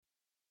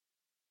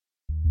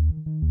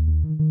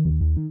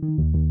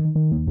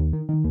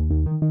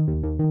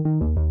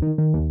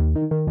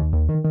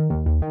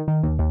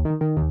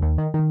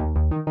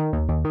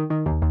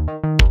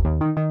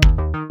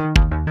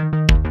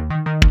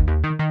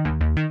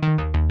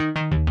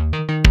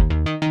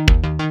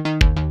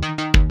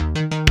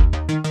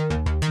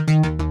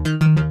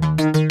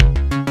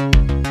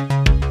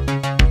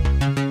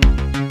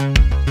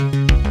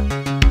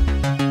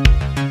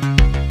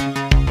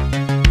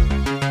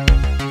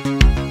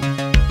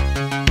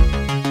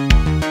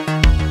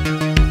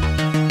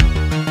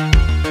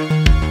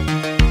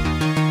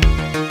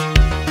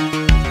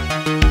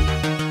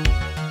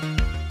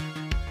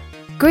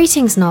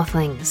Greetings,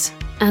 Northlings,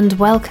 and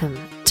welcome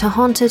to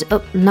Haunted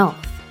Up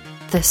North,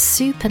 the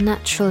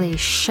supernaturally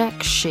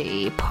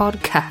sexy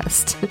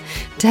podcast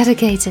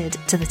dedicated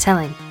to the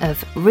telling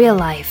of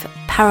real-life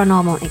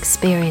paranormal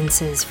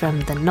experiences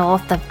from the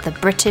north of the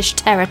British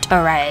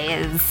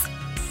territories.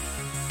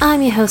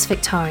 I'm your host,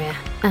 Victoria,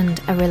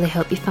 and I really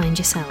hope you find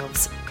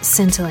yourselves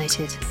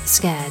scintillated,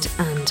 scared,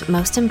 and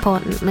most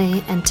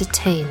importantly,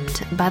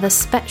 entertained by the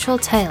spectral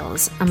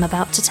tales I'm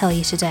about to tell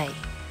you today.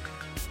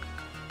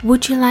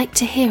 Would you like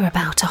to hear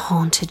about a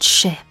haunted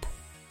ship?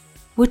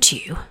 Would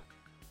you?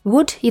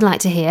 Would you like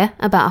to hear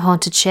about a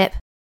haunted ship?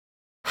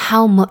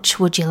 How much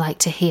would you like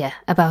to hear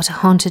about a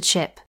haunted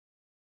ship?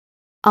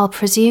 I'll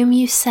presume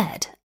you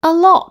said a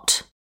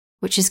lot,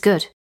 which is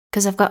good,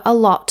 because I've got a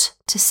lot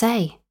to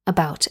say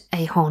about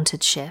a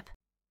haunted ship.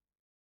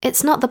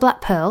 It's not the Black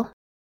Pearl,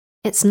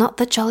 it's not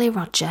the Jolly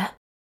Roger,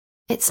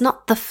 it's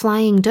not the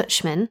Flying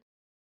Dutchman,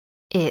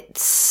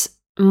 it's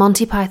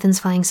Monty Python's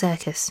Flying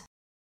Circus.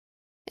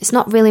 It's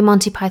not really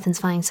Monty Python's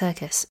Flying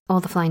Circus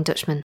or the Flying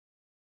Dutchman.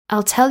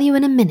 I'll tell you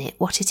in a minute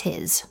what it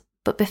is,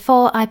 but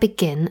before I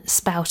begin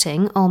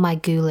spouting all my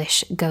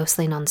ghoulish,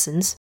 ghostly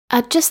nonsense,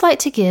 I'd just like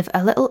to give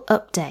a little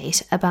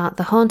update about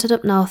the Haunted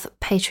Up North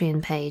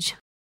Patreon page.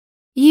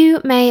 You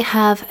may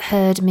have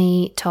heard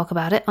me talk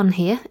about it on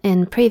here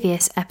in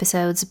previous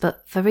episodes,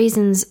 but for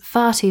reasons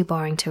far too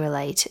boring to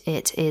relate,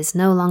 it is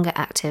no longer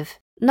active.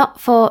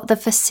 Not for the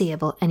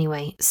foreseeable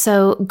anyway.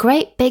 So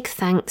great big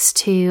thanks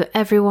to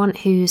everyone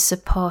who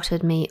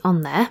supported me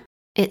on there.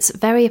 It's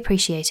very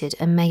appreciated,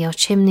 and may your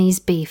chimneys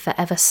be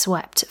forever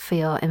swept for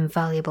your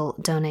invaluable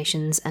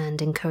donations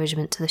and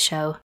encouragement to the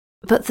show.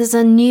 But there's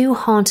a new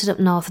Haunted Up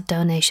North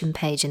donation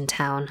page in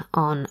town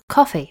on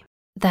Ko-fi.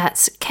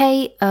 That's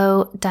ko-fi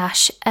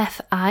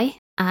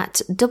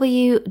at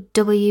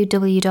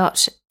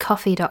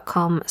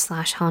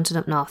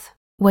www.ko-fi.com/hauntedupnorth,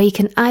 where you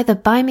can either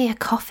buy me a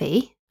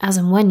coffee as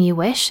and when you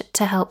wish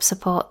to help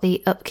support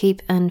the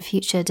upkeep and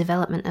future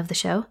development of the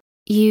show.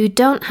 You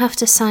don't have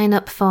to sign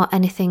up for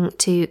anything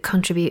to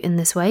contribute in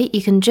this way.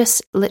 You can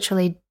just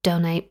literally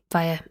donate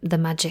via the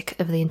magic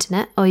of the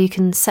internet, or you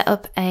can set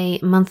up a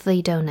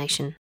monthly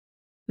donation.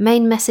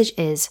 Main message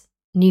is,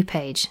 new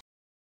page.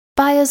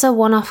 Buy us a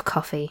one-off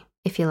coffee,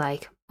 if you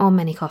like, or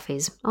many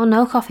coffees, or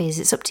no coffees,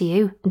 it's up to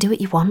you. Do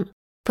what you want.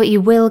 But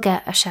you will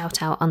get a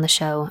shout out on the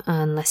show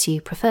unless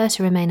you prefer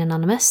to remain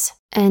anonymous.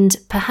 And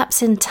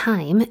perhaps in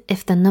time,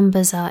 if the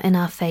numbers are in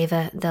our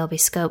favour, there'll be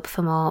scope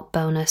for more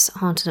bonus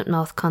Haunted Up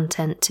North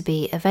content to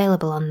be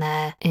available on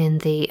there in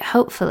the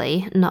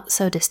hopefully not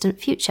so distant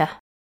future.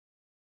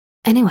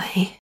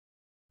 Anyway,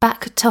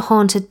 back to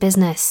haunted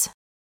business.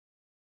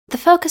 The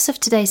focus of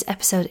today's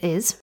episode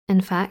is,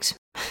 in fact,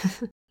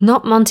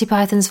 not Monty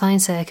Python's Flying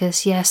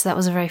Circus. Yes, that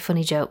was a very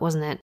funny joke,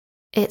 wasn't it?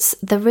 It's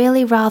the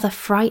really rather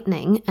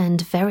frightening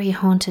and very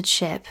haunted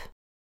ship,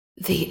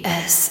 the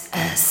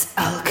SS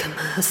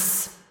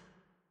Alkimos.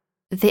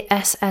 The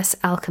SS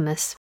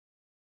Alkimos.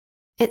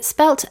 It's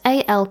spelt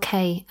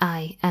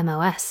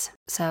Alkimos,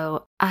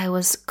 so I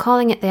was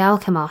calling it the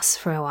Alkimos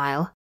for a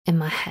while in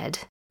my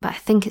head, but I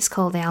think it's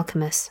called the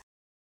Alkimos.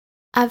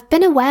 I've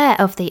been aware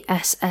of the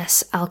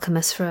SS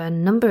Alkimos for a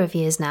number of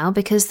years now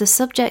because the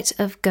subject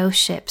of ghost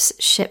ships,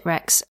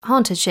 shipwrecks,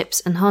 haunted ships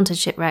and haunted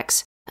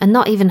shipwrecks, and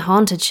not even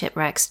haunted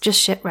shipwrecks, just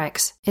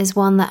shipwrecks, is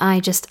one that I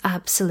just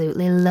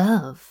absolutely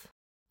love.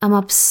 I'm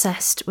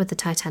obsessed with the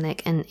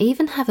Titanic and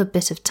even have a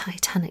bit of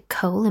Titanic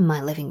coal in my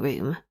living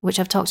room, which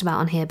I've talked about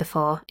on here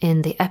before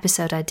in the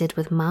episode I did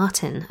with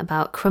Martin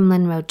about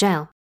Crumlin Road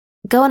Jail.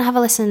 Go and have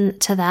a listen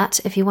to that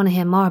if you want to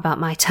hear more about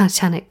my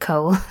Titanic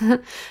coal,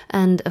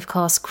 and of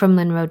course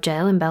Crumlin Road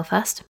Jail in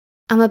Belfast.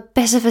 I'm a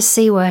bit of a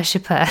sea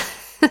worshipper.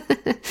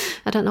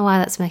 I don't know why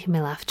that's making me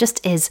laugh,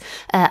 just is.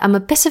 I'm a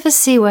bit of a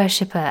sea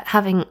worshipper,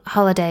 having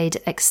holidayed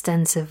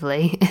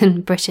extensively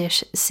in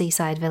British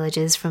seaside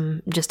villages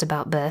from just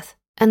about birth.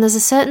 And there's a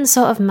certain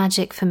sort of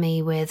magic for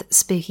me with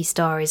spooky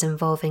stories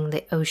involving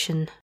the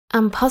ocean.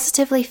 I'm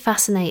positively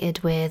fascinated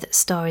with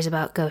stories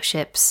about ghost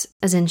ships,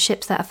 as in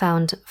ships that are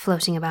found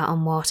floating about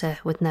on water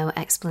with no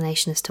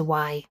explanation as to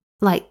why.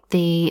 Like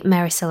the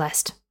Mary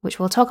Celeste, which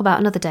we'll talk about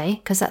another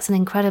day, because that's an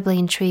incredibly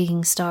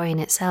intriguing story in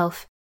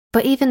itself.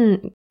 But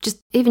even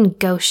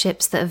ghost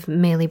ships that have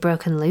merely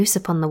broken loose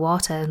upon the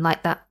water,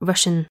 like that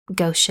Russian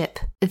ghost ship,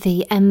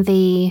 the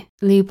MV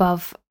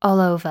Lyubov all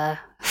over.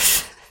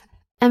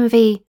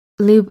 MV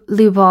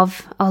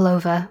Lyubov all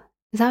over.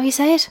 Is that how you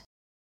say it?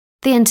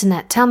 The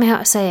internet, tell me how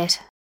to say it.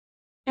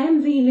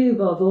 MV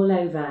Lyubov all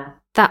over.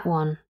 That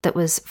one that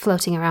was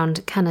floating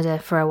around Canada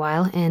for a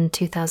while in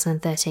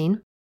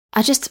 2013.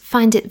 I just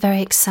find it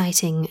very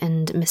exciting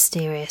and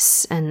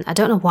mysterious, and I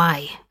don't know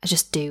why, I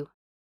just do.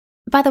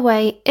 By the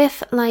way,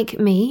 if, like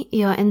me,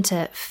 you're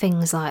into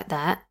things like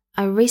that,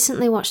 I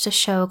recently watched a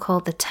show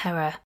called The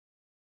Terror.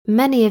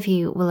 Many of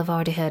you will have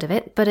already heard of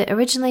it, but it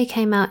originally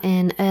came out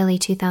in early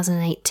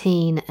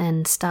 2018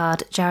 and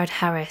starred Jared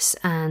Harris,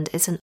 and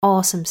it's an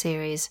awesome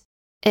series.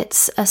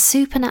 It's a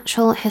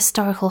supernatural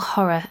historical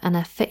horror and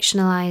a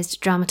fictionalised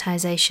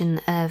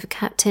dramatisation of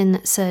Captain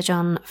Sir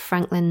John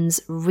Franklin's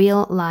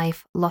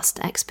real-life lost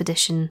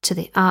expedition to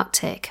the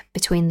Arctic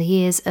between the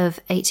years of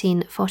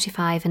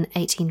 1845 and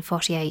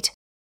 1848.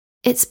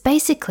 It's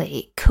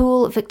basically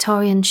cool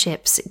Victorian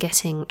ships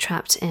getting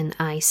trapped in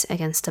ice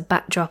against a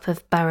backdrop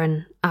of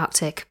barren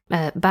Arctic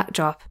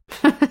backdrop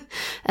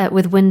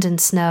with wind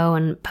and snow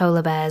and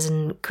polar bears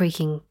and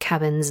creaking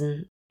cabins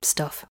and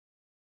stuff.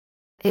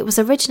 It was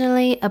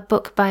originally a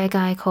book by a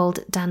guy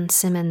called Dan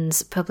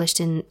Simmons, published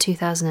in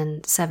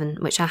 2007,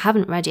 which I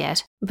haven't read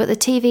yet, but the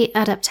TV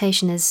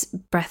adaptation is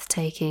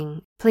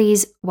breathtaking.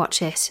 Please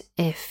watch it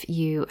if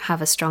you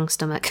have a strong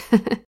stomach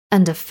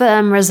and a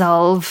firm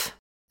resolve.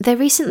 They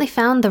recently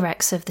found the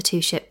wrecks of the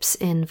two ships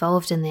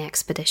involved in the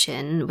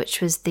expedition, which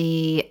was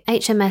the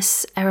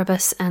HMS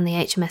Erebus and the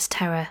HMS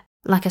Terror.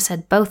 Like I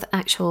said, both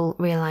actual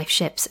real-life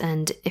ships,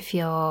 and if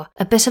you're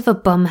a bit of a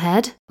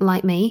bumhead,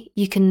 like me,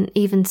 you can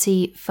even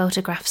see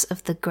photographs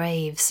of the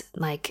graves,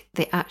 like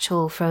the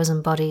actual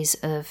frozen bodies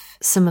of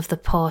some of the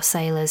poor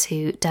sailors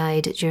who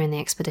died during the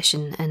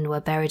expedition and were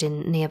buried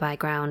in nearby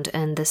ground,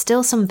 and there's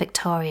still some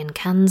Victorian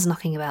cans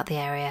knocking about the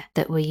area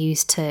that were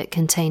used to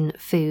contain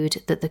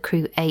food that the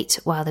crew ate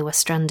while they were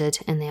stranded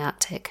in the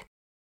Arctic.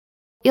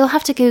 You'll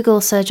have to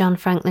Google Sir John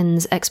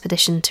Franklin's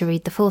expedition to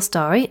read the full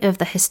story of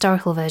the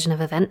historical version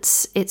of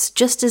events. It's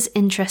just as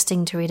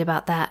interesting to read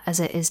about that as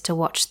it is to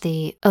watch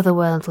the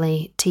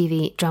otherworldly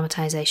TV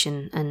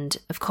dramatisation, and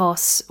of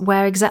course,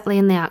 where exactly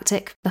in the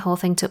Arctic the whole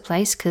thing took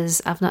place,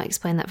 because I've not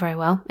explained that very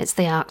well. It's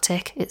the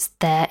Arctic, it's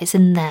there, it's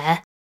in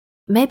there.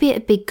 Maybe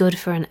it'd be good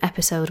for an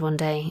episode one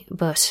day,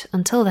 but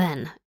until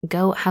then,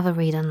 go have a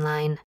read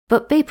online.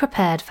 But be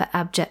prepared for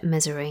abject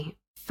misery,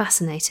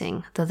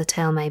 fascinating though the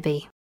tale may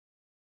be.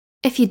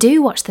 If you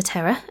do watch The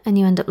Terror and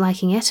you end up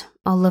liking it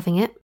or loving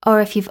it,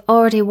 or if you've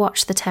already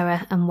watched The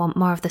Terror and want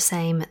more of the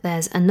same,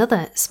 there's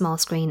another small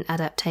screen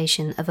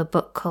adaptation of a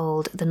book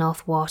called The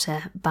North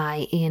Water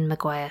by Ian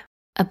McGuire.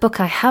 A book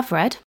I have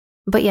read,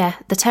 but yeah,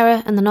 The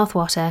Terror and The North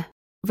Water,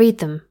 read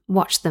them,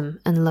 watch them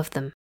and love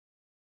them.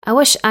 I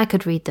wish I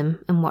could read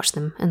them and watch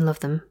them and love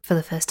them for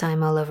the first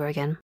time all over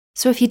again.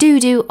 So if you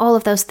do all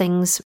of those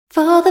things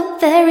for the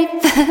very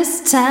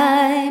first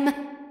time,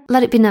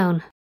 let it be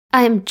known,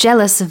 I am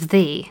jealous of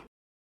thee.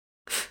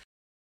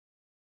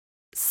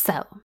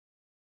 So,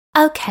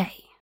 okay,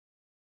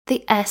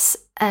 the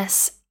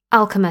SS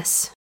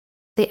Alkimos,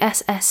 the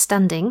SS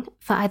standing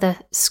for either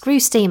screw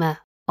steamer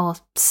or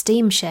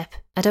steamship,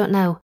 I don't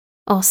know,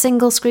 or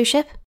single screw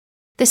ship.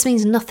 This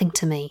means nothing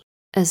to me,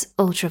 as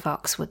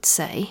Ultravox would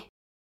say.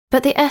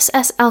 But the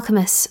SS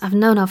Alkimos I've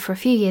known of for a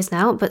few years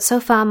now, but so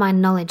far my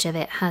knowledge of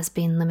it has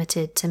been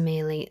limited to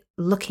merely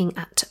looking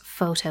at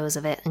photos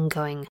of it and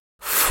going,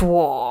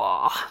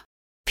 "Phew,"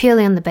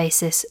 purely on the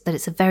basis that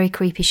it's a very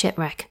creepy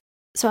shipwreck.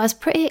 So I was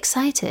pretty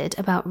excited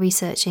about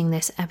researching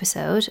this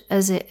episode,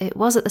 as it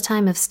was at the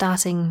time of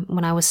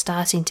when I was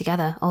starting to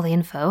gather all the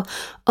info,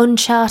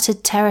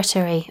 uncharted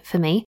territory for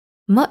me,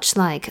 much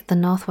like the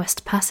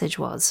Northwest Passage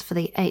was for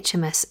the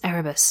HMS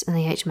Erebus and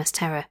the HMS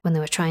Terror when they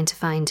were trying to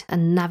find a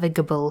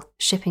navigable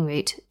shipping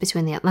route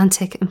between the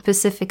Atlantic and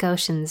Pacific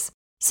Oceans.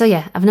 So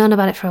yeah, I've known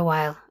about it for a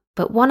while,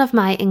 but one of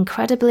my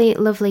incredibly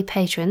lovely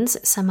patrons,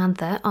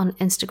 Samantha on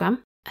Instagram,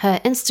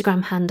 her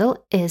Instagram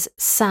handle is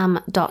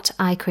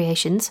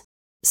sam.icreations.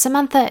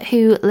 Samantha,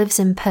 who lives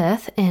in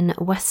Perth in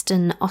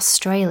Western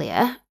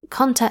Australia,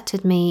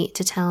 contacted me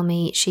to tell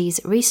me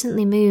she's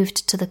recently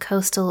moved to the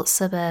coastal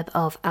suburb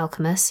of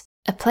Alkimos,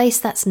 a place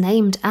that's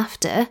named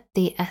after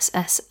the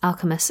SS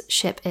Alkimos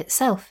ship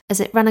itself,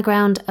 as it ran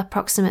aground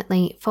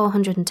approximately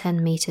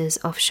 410 metres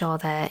offshore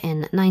there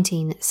in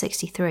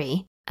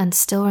 1963 and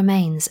still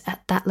remains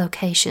at that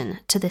location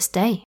to this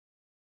day.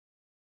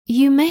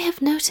 You may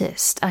have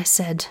noticed I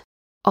said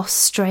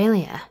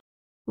Australia,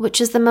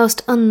 which is the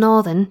most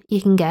un-northern you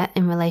can get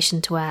in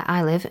relation to where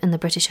I live in the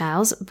British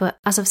Isles, but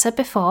as I've said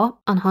before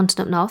on Haunted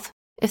Up North,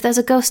 if there's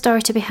a ghost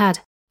story to be had,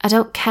 I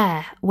don't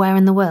care where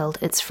in the world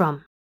it's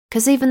from.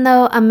 Because even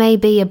though I may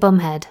be a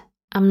bumhead,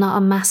 I'm not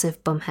a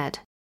massive bumhead,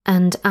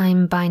 and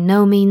I'm by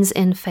no means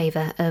in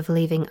favour of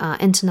leaving our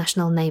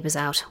international neighbours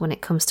out when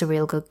it comes to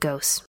real good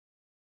ghosts.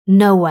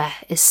 Nowhere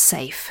is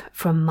safe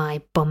from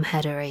my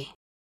bumheadery.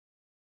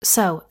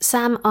 So,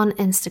 Sam on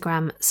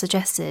Instagram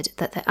suggested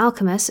that the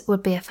Alkimos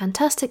would be a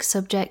fantastic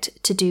subject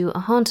to do a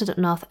Haunted Up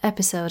North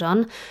episode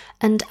on,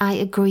 and I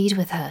agreed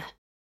with her.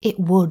 It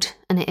would,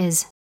 and it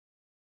is.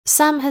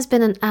 Sam has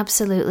been an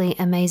absolutely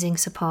amazing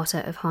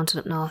supporter of Haunted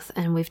Up North,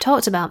 and we've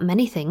talked about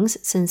many things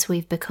since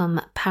we've become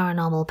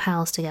paranormal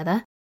pals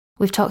together.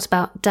 We've talked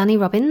about Danny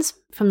Robbins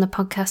from the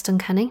podcast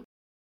Uncanny,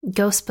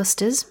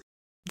 Ghostbusters,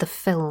 the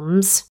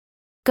films,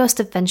 Ghost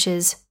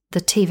Adventures,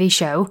 the TV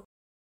show,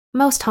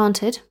 Most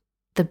Haunted,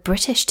 the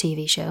British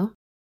TV show,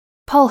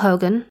 Paul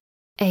Hogan,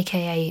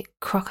 aka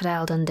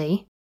Crocodile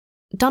Dundee,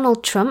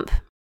 Donald Trump,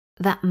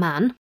 that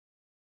man,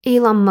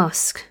 Elon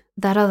Musk,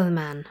 that other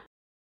man,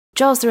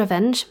 Jaws the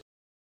Revenge,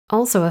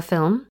 also a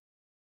film,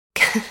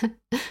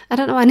 I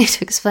don't know why I need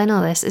to explain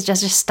all this. It's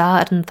just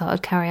started and thought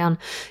I'd carry on.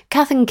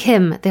 Kath and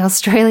Kim, the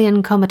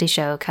Australian comedy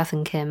show Kath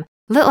and Kim,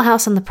 Little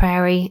House on the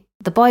Prairie,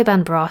 The Boy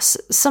Band Bros,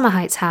 Summer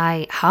Heights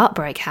High,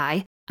 Heartbreak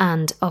High,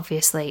 and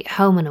obviously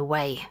Home and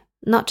Away.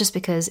 Not just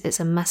because it's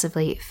a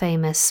massively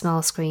famous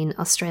small-screen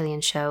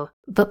Australian show,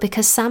 but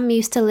because Sam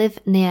used to live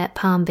near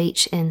Palm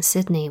Beach in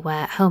Sydney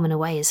where Home and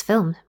Away is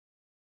filmed.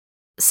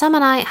 Sam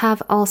and I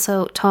have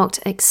also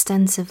talked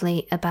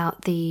extensively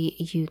about the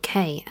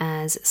UK,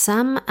 as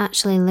Sam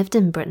actually lived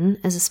in Britain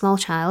as a small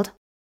child.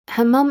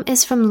 Her mum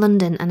is from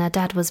London and her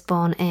dad was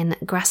born in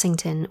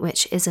Grassington,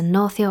 which is a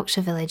North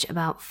Yorkshire village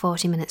about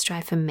 40 minutes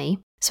drive from me,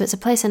 so it's a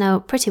place I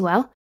know pretty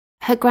well.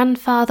 Her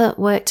grandfather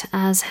worked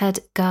as head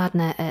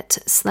gardener at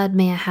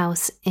Sledmere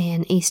House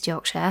in East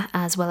Yorkshire,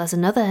 as well as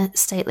another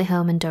stately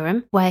home in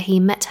Durham, where he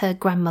met her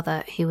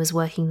grandmother who was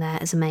working there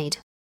as a maid.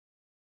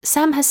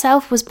 Sam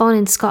herself was born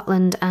in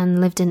Scotland and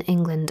lived in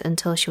England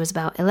until she was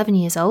about 11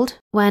 years old,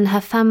 when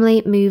her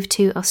family moved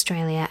to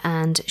Australia,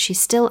 and she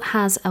still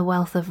has a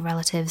wealth of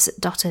relatives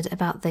dotted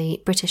about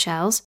the British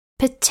Isles,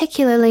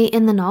 particularly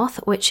in the north,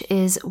 which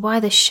is why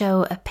the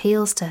show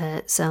appeals to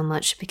her so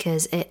much,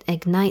 because it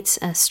ignites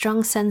a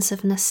strong sense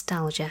of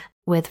nostalgia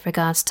with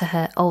regards to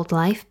her old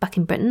life back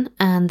in Britain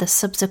and the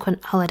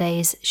subsequent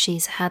holidays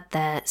she's had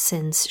there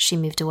since she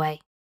moved away.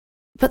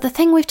 But the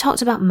thing we've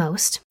talked about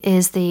most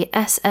is the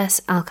SS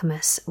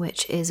Alkimos,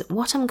 which is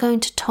what I'm going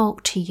to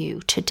talk to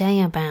you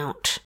today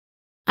about.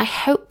 I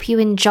hope you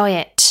enjoy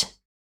it.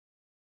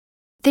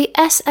 The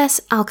SS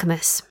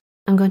Alkimos.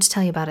 I'm going to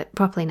tell you about it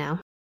properly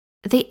now.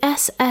 The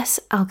SS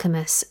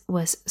Alkimos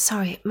was...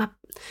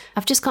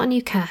 I've just got a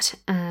new cat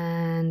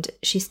and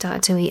she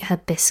started to eat her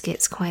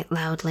biscuits quite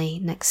loudly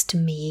next to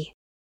me.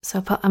 So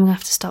I'm going to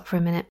have to stop for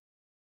a minute.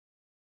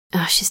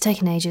 Oh, she's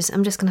taking ages.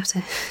 I'm just going to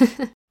have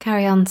to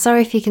carry on.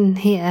 Sorry if you can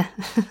hear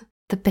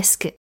the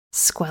biscuit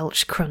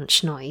squelch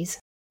crunch noise.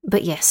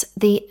 But yes,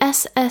 the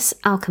SS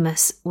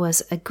Alkimos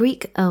was a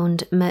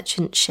Greek-owned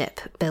merchant ship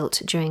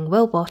built during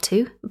World War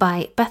II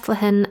by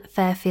Bethlehem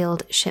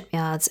Fairfield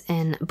Shipyards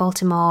in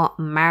Baltimore,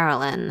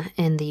 Maryland,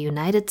 in the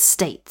United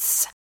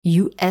States,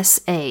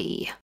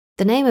 USA.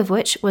 The name of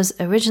which was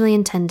originally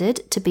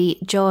intended to be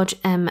George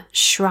M.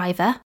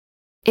 Shriver.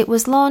 It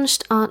was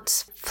launched on...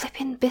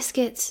 Flipping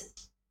biscuits...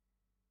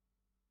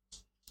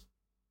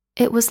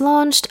 It was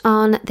launched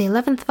on the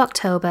 11th of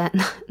October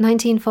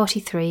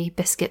 1943,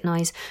 biscuit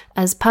noise,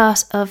 as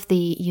part of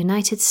the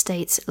United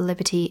States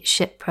Liberty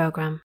Ship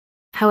Programme.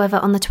 However,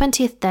 on the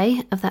 20th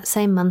day of that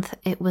same month,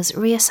 it was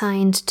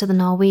reassigned to the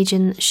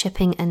Norwegian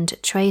Shipping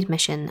and Trade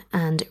Mission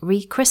and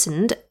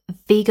rechristened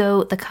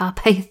Vigo the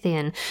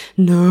Carpathian.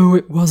 No,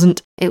 it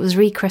wasn't. It was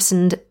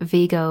rechristened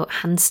Vigo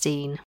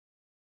Hanstein.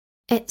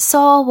 It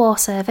saw war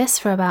service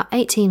for about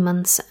 18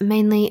 months,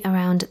 mainly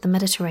around the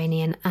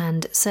Mediterranean,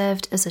 and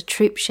served as a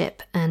troop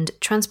ship and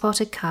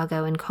transported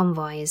cargo in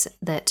convoys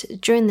that,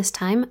 during this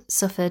time,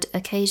 suffered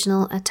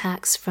occasional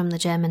attacks from the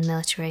German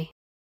military.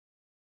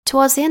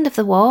 Towards the end of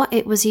the war,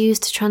 it was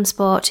used to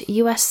transport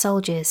US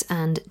soldiers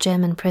and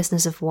German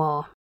prisoners of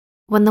war.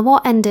 When the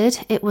war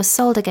ended, it was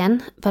sold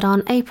again, but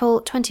on April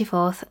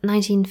 24th,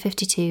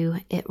 1952,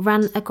 it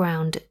ran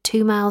aground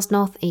 2 miles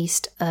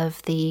northeast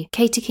of the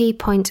Kaitiki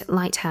Point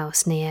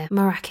Lighthouse near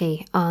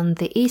Maraki on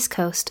the east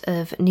coast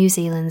of New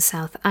Zealand's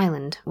South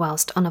Island,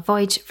 whilst on a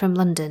voyage from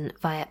London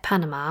via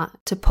Panama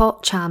to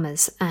Port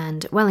Chalmers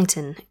and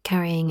Wellington,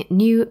 carrying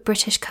new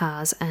British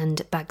cars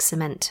and bagged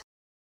cement.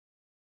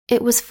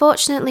 It was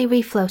fortunately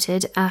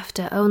refloated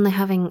after only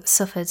having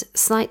suffered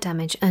slight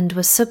damage and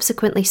was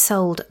subsequently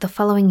sold the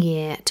following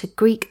year to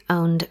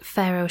Greek-owned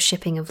Pharaoh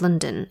Shipping of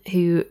London,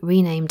 who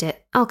renamed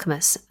it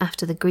Alkimos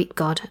after the Greek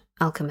god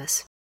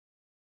Alkimos.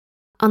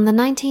 On the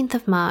 19th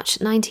of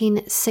March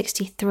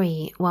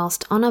 1963,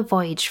 whilst on a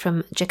voyage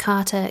from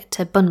Jakarta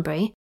to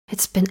Bunbury,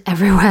 it's been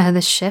everywhere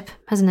this ship,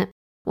 hasn't it?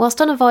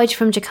 Whilst on a voyage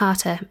from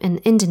Jakarta in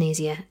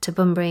Indonesia to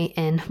Bunbury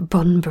in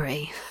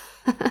Bunbury.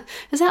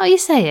 Is that how you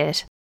say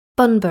it?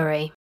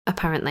 Bunbury,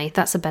 apparently,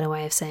 that's a better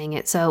way of saying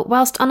it. So,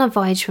 whilst on a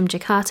voyage from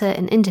Jakarta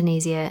in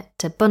Indonesia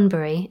to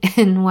Bunbury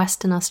in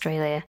Western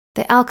Australia,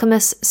 the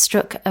Alkimos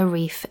struck a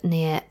reef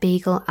near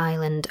Beagle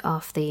Island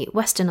off the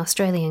Western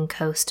Australian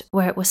coast,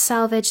 where it was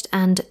salvaged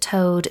and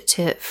towed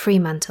to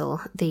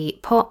Fremantle, the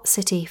port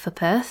city for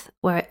Perth,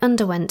 where it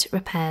underwent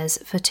repairs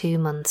for 2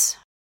 months.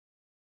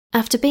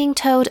 After being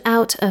towed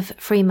out of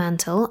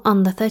Fremantle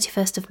on the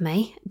 31st of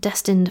May,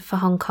 destined for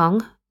Hong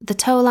Kong, the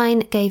tow line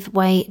gave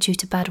way due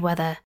to bad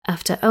weather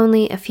after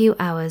only a few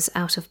hours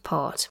out of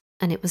port,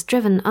 and it was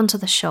driven onto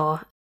the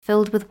shore,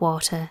 filled with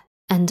water,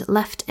 and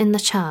left in the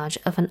charge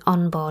of an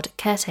onboard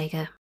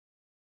caretaker.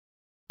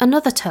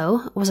 Another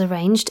tow was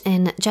arranged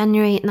in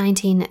January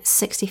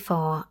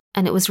 1964,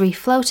 and it was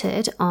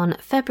refloated on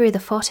February the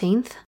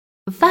 14th,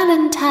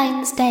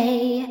 Valentine's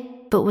Day,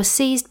 but was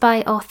seized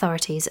by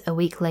authorities a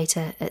week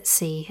later at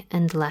sea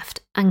and left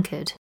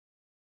anchored.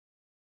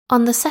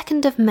 On the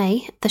 2nd of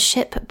May, the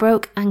ship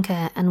broke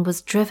anchor and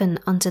was driven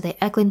onto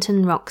the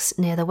Eglinton Rocks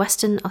near the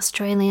Western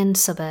Australian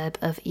suburb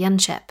of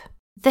Yanchep.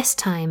 this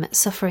time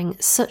suffering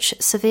such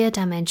severe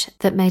damage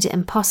that made it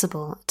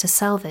impossible to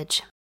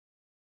salvage.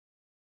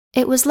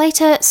 It was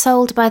later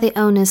sold by the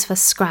owners for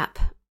scrap.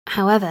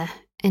 However,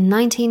 in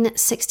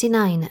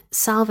 1969,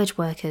 salvage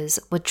workers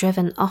were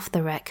driven off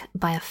the wreck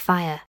by a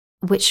fire,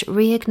 which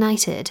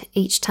reignited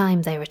each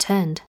time they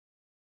returned.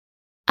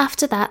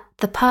 After that,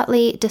 the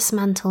partly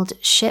dismantled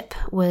ship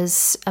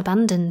was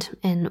abandoned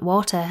in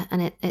water,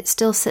 and it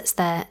still sits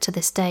there to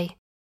this day.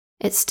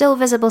 It's still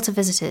visible to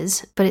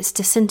visitors, but it's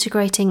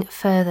disintegrating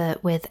further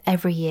with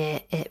every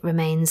year it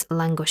remains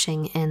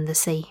languishing in the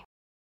sea.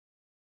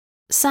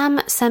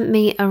 Sam sent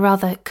me a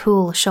rather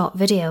cool short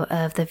video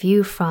of the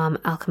view from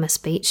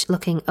Alkimos Beach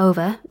looking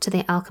over to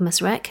the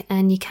Alkimos wreck,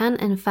 and you can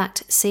in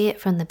fact see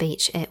it from the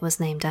beach it was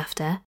named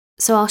after.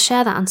 So I'll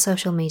share that on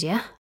social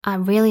media. I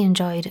really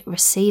enjoyed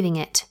receiving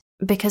it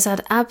because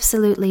I'd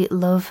absolutely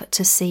love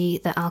to see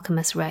the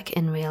Alkimos wreck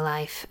in real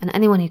life, and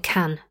anyone who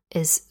can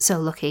is so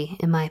lucky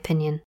in my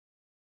opinion.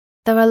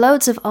 There are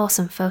loads of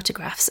awesome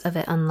photographs of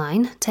it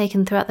online,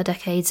 taken throughout the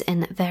decades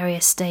in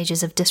various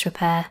stages of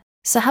disrepair.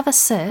 So have a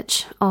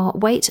search, or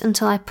wait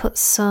until I put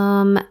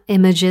some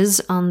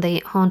images on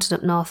the Haunted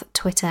Up North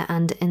Twitter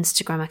and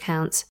Instagram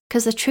accounts,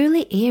 because they're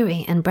truly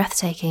eerie and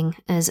breathtaking,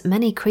 as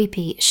many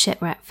creepy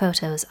shipwreck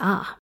photos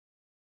are.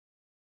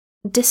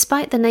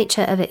 Despite the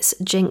nature of its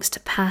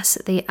jinxed pass,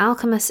 the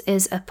Alkimos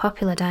is a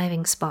popular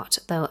diving spot,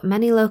 though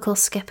many local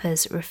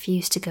skippers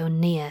refuse to go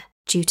near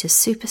due to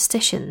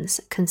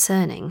superstitions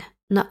concerning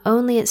not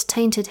only its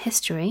tainted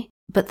history,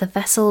 but the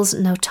vessel's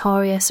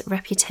notorious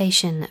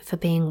reputation for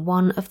being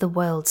one of the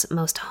world's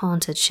most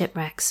haunted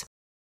shipwrecks.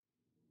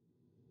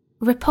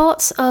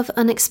 Reports of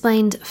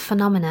unexplained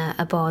phenomena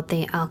aboard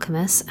the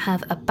Alkimos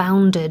have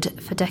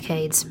abounded for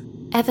decades,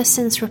 ever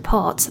since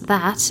reports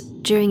that,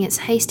 during its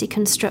hasty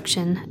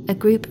construction, a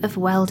group of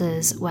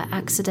welders were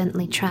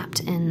accidentally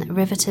trapped in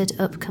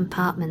riveted-up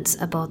compartments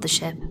aboard the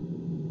ship.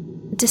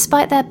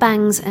 Despite their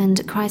bangs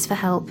and cries for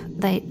help,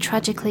 they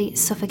tragically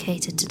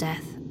suffocated to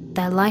death,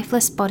 their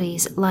lifeless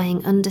bodies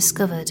lying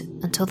undiscovered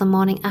until the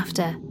morning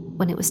after,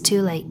 when it was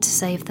too late to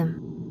save them.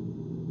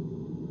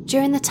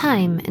 During the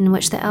time in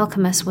which the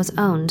Alkimos was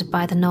owned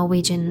by the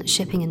Norwegian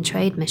Shipping and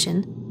Trade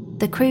Mission,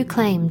 the crew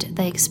claimed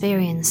they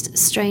experienced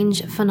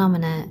strange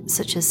phenomena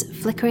such as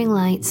flickering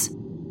lights,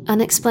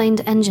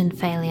 unexplained engine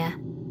failure,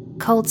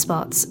 cold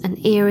spots,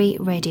 and eerie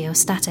radio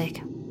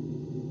static.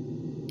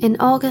 In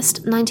August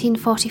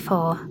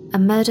 1944, a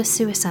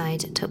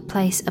murder-suicide took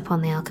place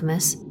upon the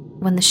Alkimos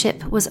when the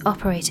ship was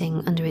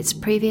operating under its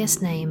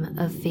previous name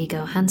of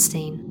Viggo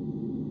Hanstein.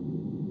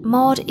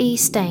 Maud E.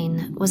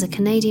 Stain was a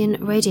Canadian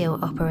radio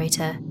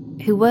operator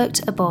who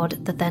worked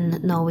aboard the then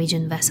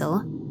Norwegian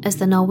vessel, as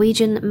the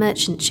Norwegian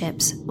merchant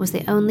ships was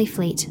the only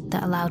fleet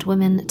that allowed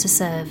women to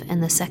serve in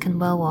the Second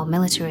World War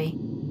military.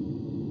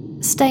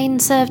 Stain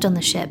served on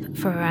the ship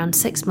for around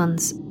 6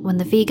 months when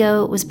the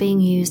Viggo was being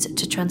used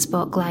to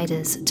transport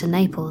gliders to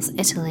Naples,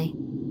 Italy.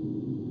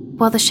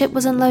 While the ship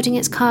was unloading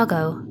its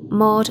cargo,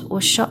 Maud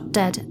was shot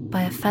dead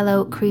by a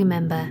fellow crew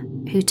member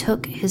who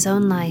took his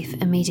own life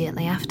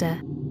immediately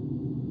after.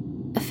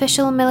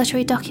 Official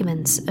military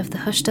documents of the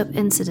hushed-up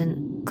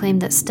incident claim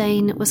that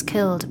Stain was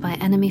killed by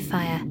enemy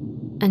fire,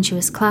 and she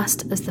was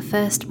classed as the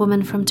first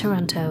woman from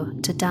Toronto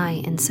to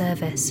die in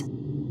service.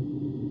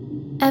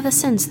 Ever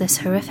since this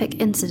horrific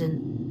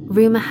incident,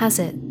 rumour has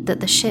it that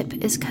the ship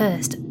is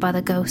cursed by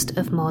the ghost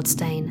of Maud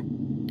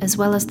Stain, as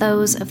well as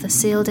those of the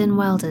sealed-in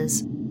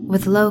welders,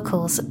 with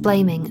locals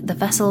blaming the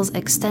vessel's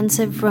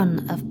extensive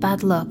run of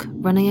bad luck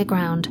running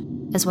aground,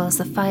 as well as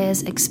the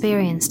fires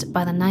experienced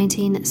by the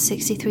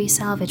 1963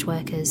 salvage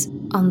workers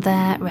on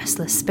their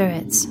restless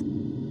spirits.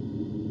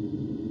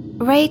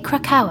 Ray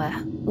Krakauer,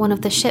 one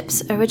of the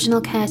ship's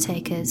original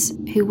caretakers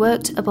who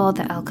worked aboard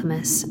the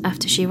Alkimos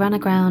after she ran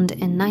aground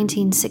in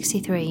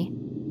 1963,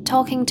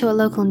 talking to a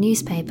local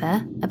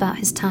newspaper about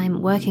his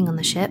time working on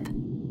the ship,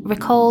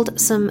 recalled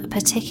some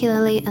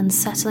particularly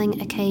unsettling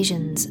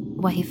occasions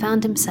where he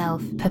found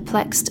himself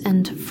perplexed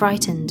and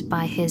frightened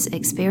by his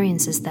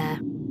experiences there.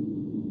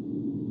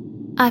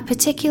 I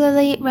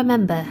particularly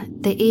remember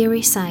the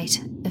eerie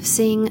sight of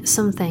seeing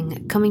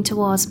something coming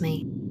towards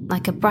me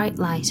like a bright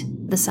light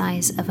the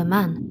size of a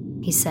man,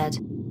 he said.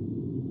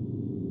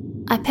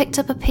 I picked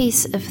up a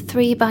piece of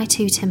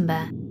 3x2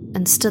 timber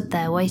and stood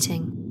there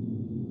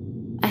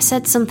waiting. I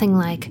said something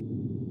like,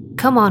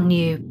 "Come on,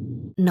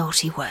 you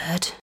naughty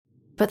word,"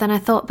 but then I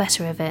thought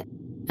better of it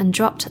and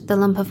dropped the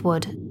lump of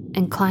wood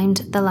and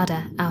climbed the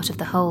ladder out of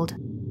the hold.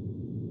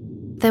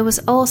 There was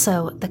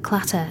also the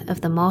clatter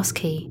of the Morse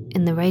key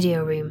in the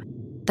radio room,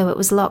 though it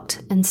was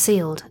locked and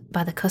sealed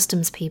by the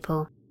customs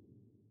people.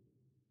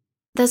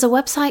 There's a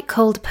website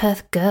called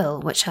Perth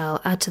Girl, which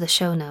I'll add to the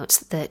show notes,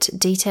 that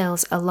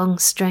details a long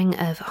string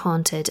of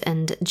haunted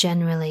and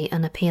generally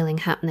unappealing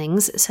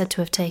happenings said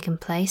to have taken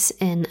place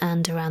in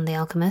and around the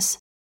Alkimos,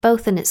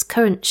 both in its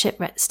current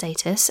shipwreck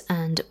status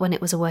and when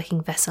it was a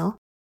working vessel.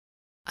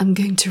 I'm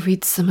going to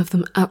read some of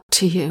them out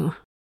to you.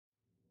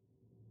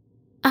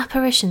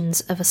 Apparitions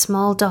of a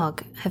small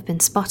dog have been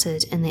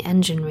spotted in the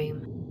engine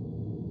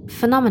room.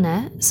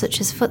 Phenomena such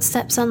as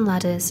footsteps on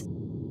ladders,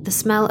 the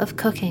smell of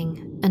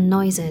cooking and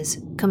noises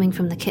coming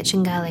from the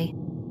kitchen galley,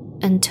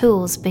 and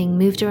tools being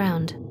moved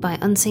around by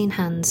unseen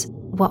hands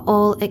were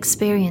all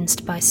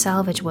experienced by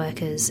salvage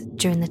workers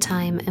during the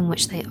time in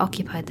which they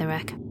occupied the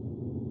wreck.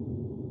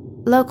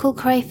 Local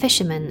Cray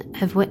fishermen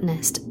have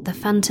witnessed the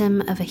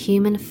phantom of a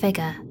human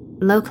figure,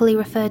 locally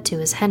referred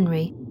to as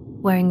Henry,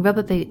 wearing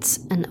rubber boots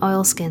and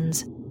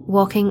oilskins,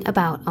 walking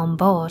about on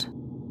board.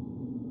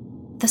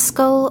 The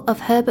skull of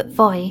Herbert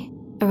Voy,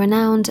 a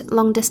renowned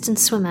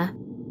long-distance swimmer,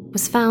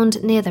 was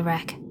found near the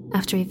wreck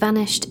after he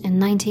vanished in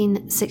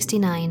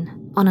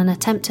 1969 on an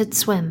attempted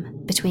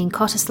swim between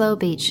Cottesloe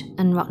Beach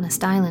and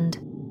Rottnest Island.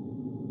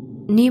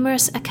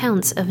 Numerous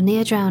accounts of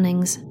near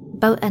drownings,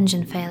 boat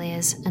engine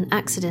failures and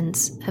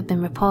accidents have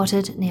been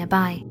reported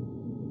nearby.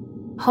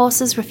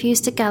 Horses refuse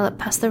to gallop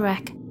past the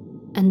wreck,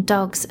 and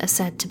dogs are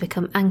said to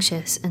become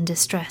anxious and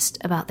distressed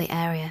about the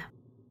area.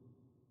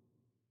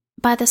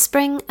 By the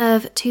spring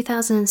of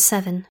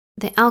 2007,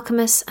 the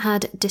Alkimos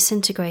had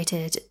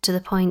disintegrated to the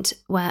point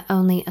where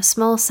only a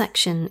small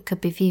section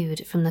could be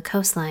viewed from the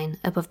coastline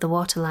above the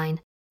waterline,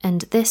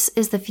 and this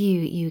is the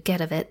view you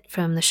get of it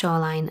from the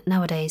shoreline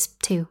nowadays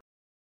too.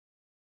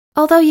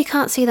 Although you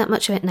can't see that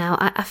much of it now,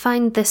 I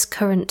find this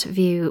current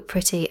view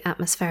pretty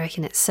atmospheric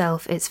in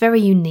itself. It's very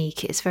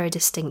unique, it's very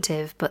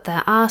distinctive, but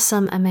there are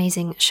some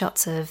amazing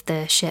shots of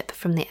the ship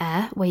from the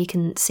air where you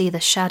can see the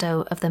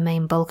shadow of the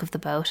main bulk of the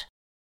boat.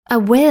 I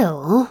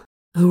will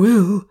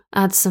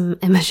add some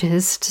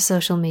images to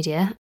social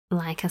media,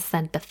 like I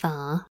said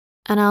before,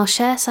 and I'll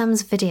share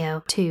Sam's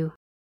video too.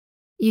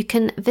 You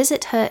can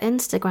visit her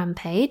Instagram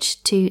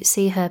page to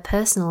see her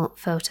personal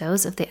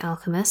photos of the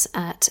Alkimos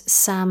at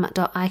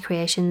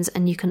sam.icreations,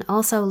 and you can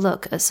also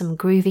look at some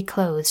groovy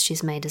clothes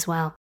she's made as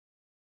well.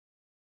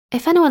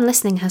 If anyone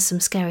listening has some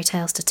scary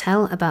tales to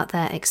tell about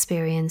their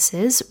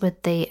experiences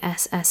with the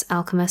SS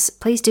Alkimos,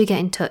 please do get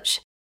in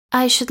touch.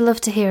 I should love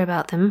to hear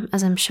about them,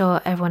 as I'm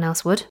sure everyone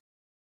else would.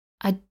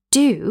 I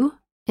do,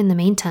 in the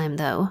meantime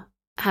though,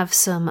 have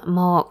some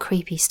more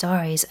creepy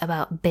stories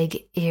about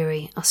big,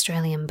 eerie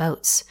Australian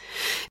boats.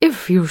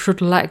 If you should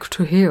like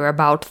to hear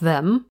about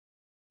them,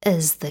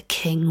 as the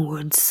king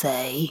would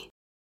say.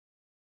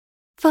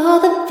 For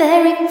the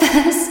very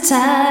first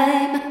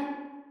time.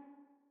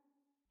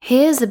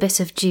 Here's a bit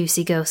of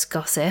juicy ghost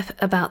gossip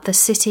about the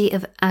city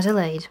of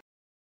Adelaide,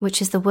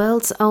 which is the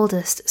world's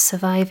oldest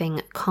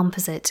surviving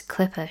composite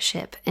clipper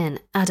ship in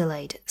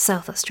Adelaide,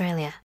 South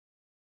Australia.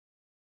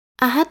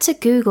 I had to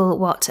Google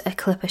what a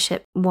clipper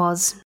ship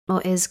was,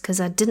 or is,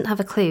 because I didn't have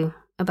a clue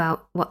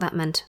about what that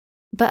meant.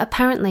 But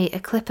apparently a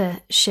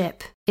clipper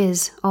ship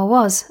is, or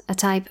was, a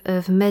type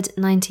of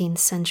mid-19th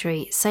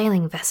century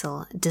sailing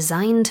vessel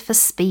designed for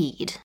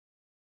speed.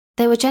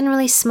 They were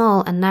generally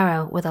small and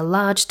narrow with a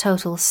large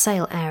total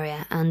sail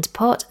area, and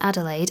Port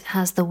Adelaide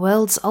has the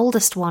world's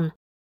oldest one,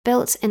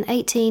 built in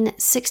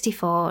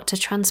 1864 to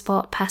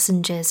transport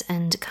passengers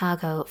and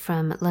cargo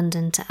from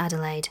London to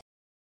Adelaide.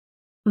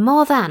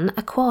 More than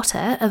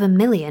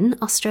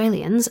 250,000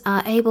 Australians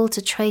are able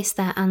to trace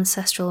their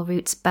ancestral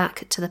roots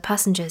back to the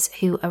passengers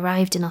who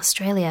arrived in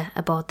Australia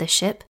aboard this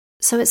ship,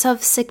 so it's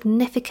of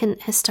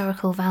significant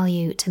historical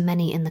value to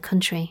many in the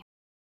country.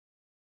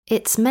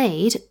 It's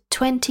made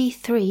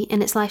 23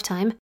 in its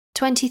lifetime,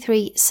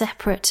 23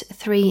 separate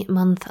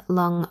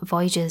 3-month-long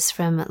voyages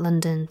from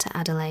London to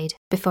Adelaide,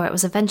 before it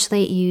was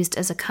eventually used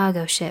as a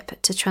cargo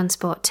ship to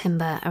transport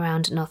timber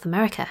around North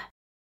America.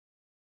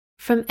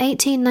 From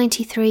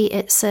 1893,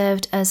 it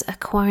served as a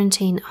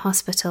quarantine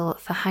hospital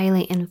for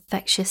highly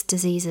infectious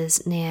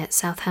diseases near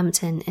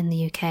Southampton in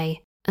the UK,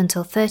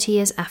 until 30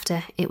 years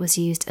after it was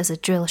used as a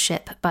drill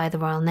ship by the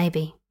Royal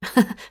Navy.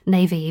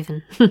 Navy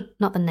even,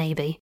 not the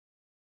Navy.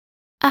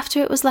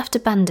 After it was left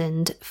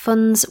abandoned,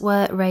 funds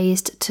were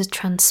raised to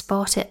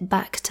transport it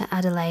back to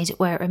Adelaide,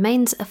 where it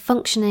remains a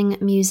functioning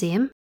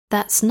museum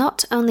that's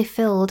not only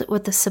filled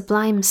with the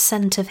sublime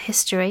scent of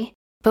history,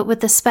 but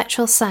with the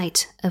spectral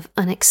sight of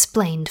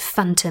unexplained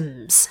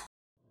phantoms.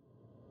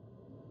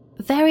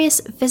 Various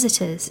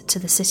visitors to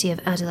the city of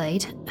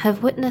Adelaide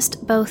have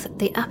witnessed both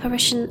the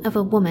apparition of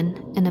a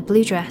woman in a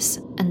blue dress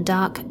and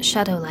dark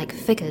shadow-like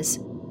figures,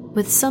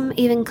 with some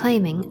even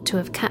claiming to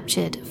have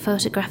captured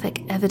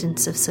photographic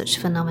evidence of such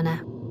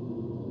phenomena.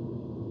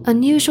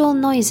 Unusual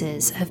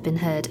noises have been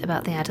heard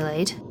about the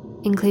Adelaide,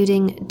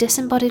 including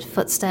disembodied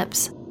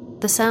footsteps,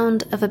 the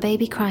sound of a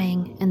baby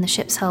crying in the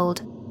ship's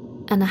hold,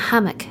 and a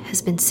hammock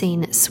has been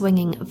seen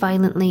swinging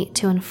violently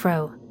to and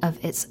fro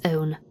of its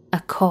own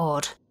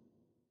accord.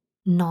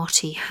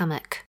 Naughty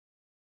hammock.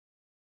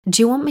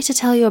 Do you want me to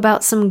tell you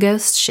about some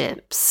ghost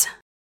ships?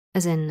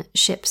 As in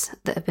ships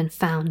that have been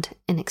found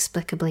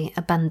inexplicably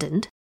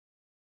abandoned?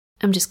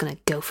 I'm just gonna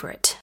go for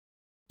it.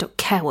 Don't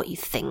care what you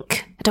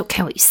think. I don't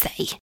care what you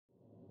say.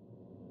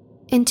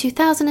 In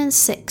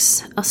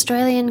 2006,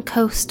 Australian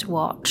Coast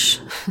Watch...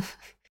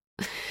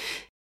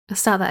 I'll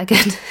start that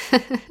again.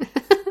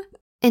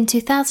 In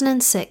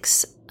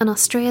 2006, an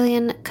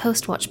Australian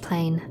Coastwatch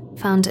plane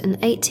found an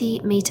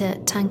 80-metre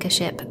tanker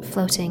ship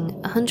floating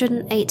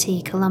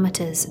 180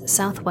 kilometres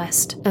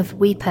southwest of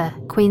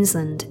Weipa,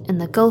 Queensland, in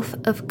the Gulf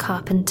of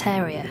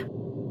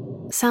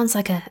Carpentaria. Sounds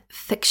like a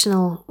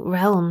fictional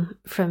realm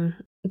from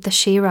the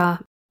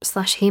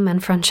She-Ra/He-Man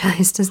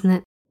franchise, doesn't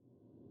it?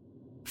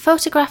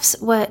 Photographs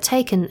were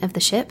taken of the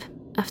ship,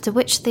 after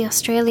which the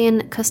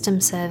Australian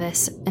Customs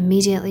Service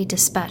immediately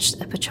dispatched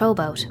a patrol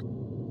boat.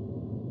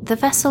 The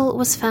vessel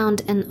was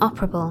found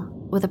inoperable,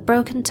 with a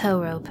broken tow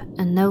rope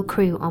and no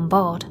crew on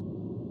board.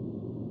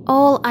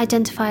 All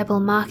identifiable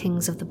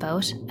markings of the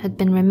boat had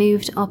been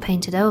removed or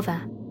painted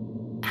over.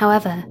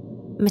 However,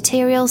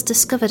 materials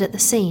discovered at the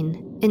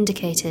scene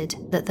indicated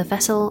that the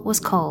vessel was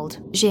called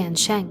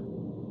Jiansheng.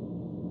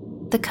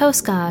 The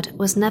Coast Guard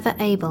was never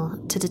able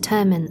to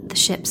determine the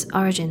ship's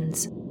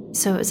origins,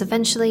 so it was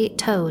eventually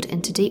towed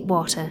into deep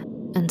water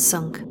and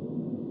sunk.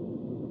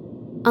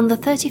 On the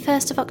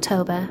 31st of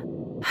October,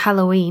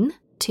 Halloween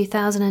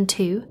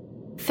 2002,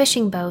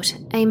 fishing boat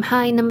Aim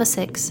High No.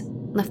 6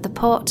 left the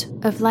port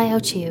of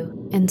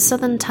Liaoqiu in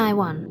southern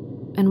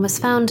Taiwan and was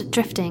found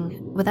drifting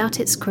without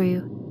its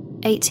crew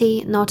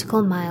 80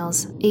 nautical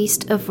miles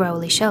east of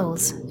Rowley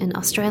Shoals in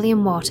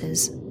Australian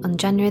waters on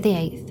January the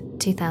 8th,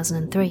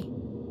 2003.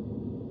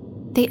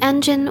 The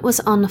engine was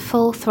on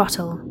full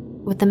throttle,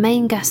 with the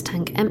main gas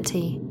tank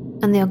empty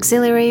and the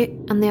auxiliary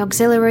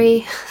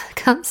I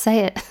can't say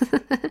it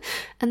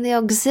and the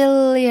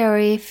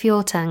auxiliary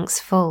fuel tanks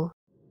full.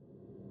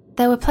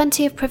 There were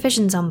plenty of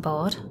provisions on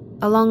board,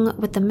 along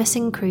with the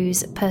missing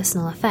crew's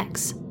personal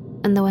effects,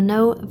 and there were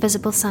no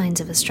visible signs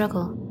of a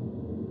struggle.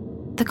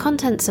 The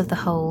contents of the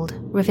hold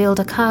revealed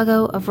a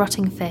cargo of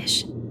rotting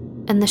fish,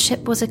 and the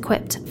ship was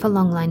equipped for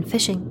longline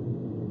fishing.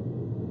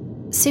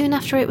 Soon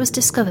after it was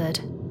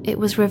discovered, it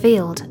was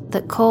revealed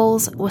that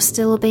calls were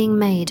still being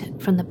made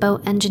from the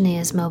boat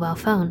engineer's mobile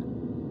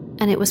phone,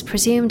 and it was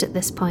presumed at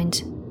this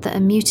point that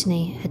a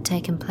mutiny had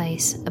taken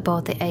place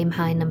aboard the Aim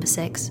High No.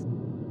 6.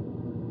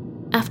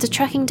 After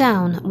tracking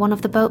down one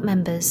of the boat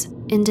members,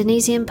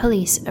 Indonesian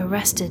police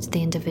arrested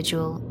the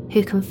individual,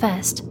 who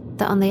confessed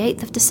that on the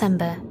 8th of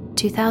December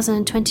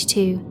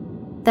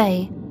 2022,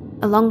 they,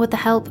 along with the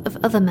help of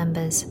other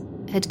members,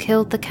 had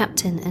killed the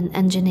captain and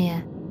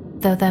engineer,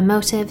 though their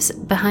motives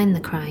behind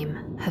the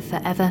crime have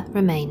forever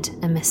remained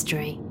a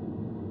mystery.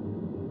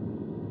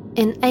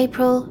 In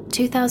April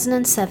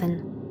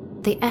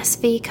 2007, the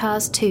SV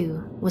Cars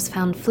 2 was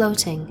found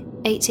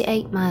floating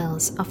 88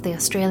 miles off the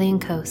Australian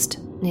coast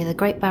near the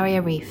Great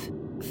Barrier Reef,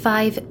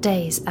 5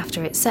 days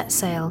after it set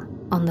sail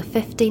on the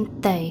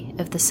 15th day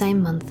of the same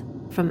month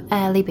from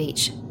Airlie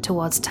Beach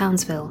towards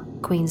Townsville,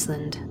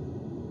 Queensland.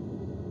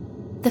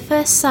 The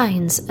first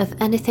signs of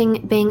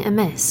anything being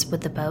amiss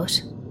with the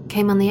boat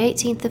came on the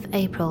 18th of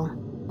April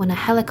when a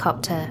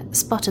helicopter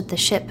spotted the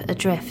ship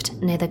adrift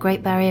near the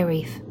Great Barrier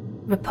Reef,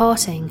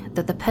 reporting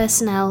that the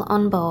personnel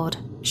on board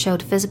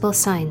showed visible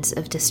signs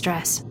of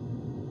distress.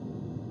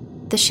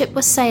 The ship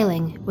was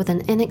sailing with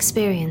an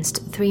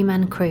inexperienced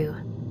 3-man crew: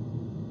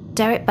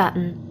 Derek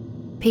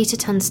Batten, Peter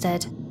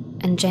Tunstead,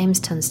 and James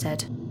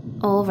Tunstead,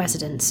 all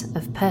residents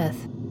of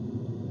Perth.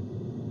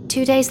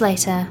 2 days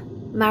later,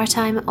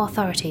 maritime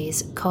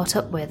authorities caught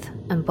up with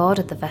and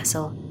boarded the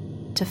vessel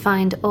to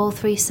find all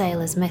 3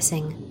 sailors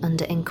missing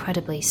under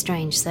incredibly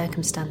strange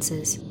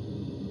circumstances.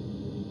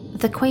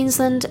 The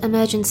Queensland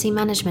Emergency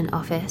Management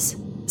Office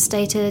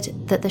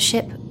stated that the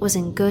ship was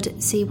in good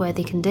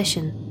seaworthy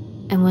condition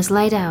and was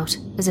laid out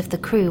as if the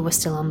crew were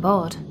still on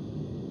board.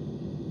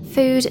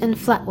 Food and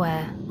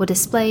flatware were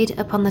displayed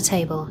upon the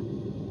table,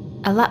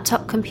 a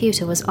laptop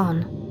computer was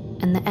on,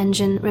 and the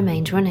engine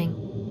remained running.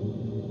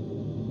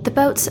 The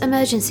boat's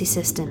emergency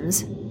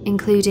systems,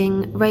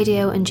 including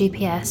radio and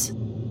GPS,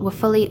 were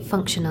fully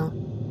functional,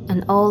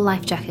 and all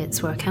life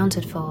jackets were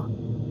accounted for.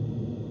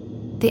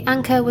 The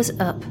anchor was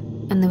up,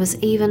 and there was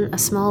even a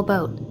small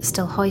boat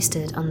still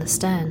hoisted on the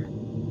stern.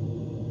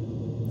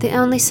 The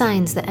only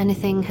signs that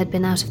anything had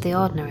been out of the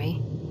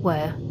ordinary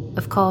were,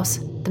 of course,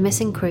 the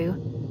missing crew,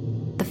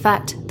 the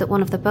fact that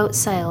one of the boat's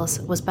sails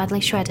was badly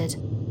shredded,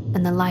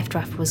 and the life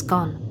raft was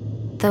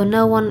gone, though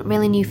no one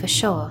really knew for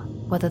sure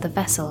whether the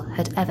vessel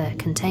had ever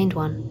contained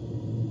one.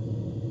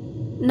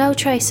 No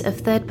trace of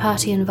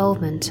third-party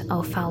involvement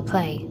or foul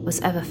play was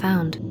ever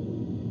found.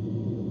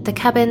 The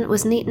cabin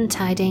was neat and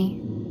tidy,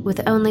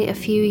 with only a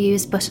few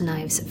used butter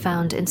knives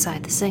found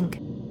inside the sink.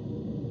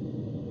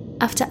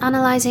 After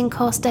analysing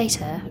course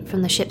data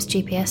from the ship's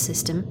GPS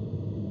system,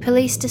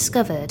 police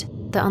discovered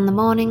that on the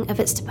morning of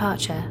its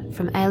departure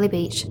from Airlie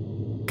Beach,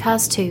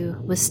 Cars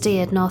 2 was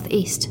steered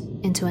northeast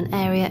into an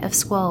area of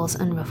squalls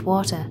and rough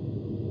water,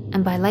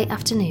 and by late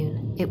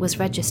afternoon it was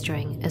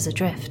registering as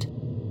adrift.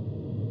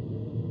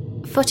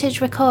 Footage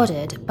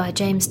recorded by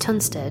James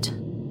Tunstead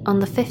on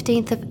the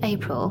 15th of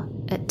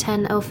April at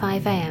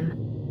 10:05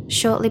 a.m,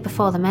 shortly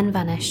before the men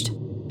vanished,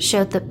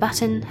 showed that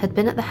Batten had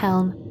been at the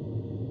helm,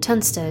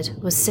 Tunstead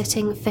was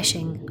sitting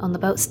fishing on the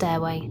boat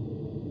stairway,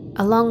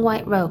 a long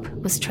white rope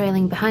was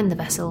trailing behind the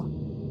vessel,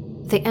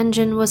 the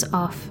engine was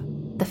off,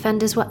 the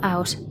fenders were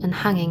out and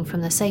hanging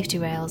from the safety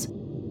rails,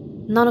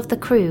 none of the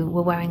crew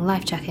were wearing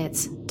life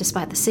jackets,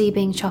 despite the sea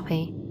being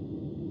choppy,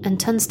 and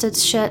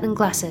Tunsted's shirt and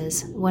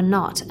glasses were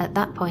not at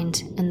that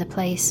point in the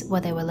place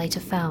where they were later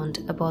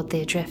found aboard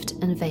the adrift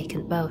and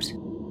vacant boat.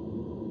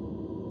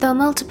 Though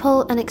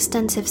multiple and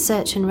extensive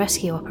search and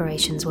rescue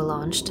operations were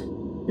launched,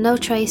 no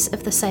trace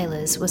of the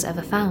sailors was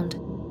ever found,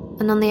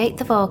 and on the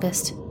 8th of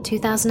August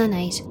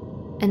 2008,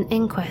 an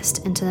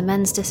inquest into the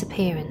men's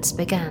disappearance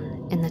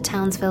began in the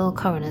Townsville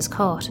Coroner's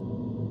Court.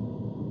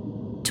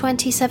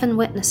 27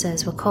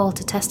 witnesses were called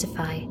to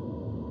testify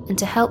and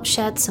to help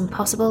shed some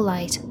possible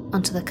light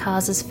onto the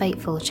cause's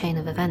fateful chain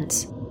of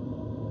events.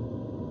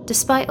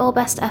 Despite all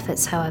best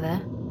efforts,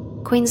 however,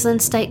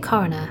 Queensland State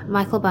Coroner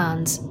Michael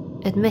Barnes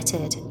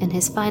admitted in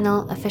his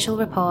final official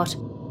report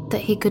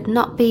that he could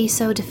not be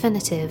so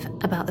definitive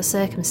about the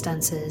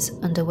circumstances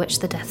under which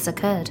the deaths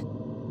occurred,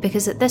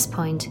 because at this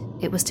point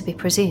it was to be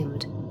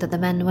presumed that the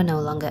men were no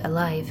longer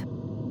alive.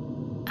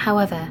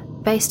 However,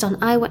 based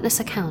on eyewitness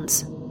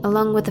accounts,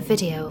 along with the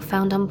video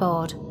found on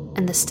board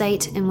and the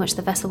state in which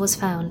the vessel was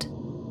found,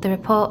 the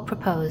report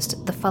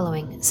proposed the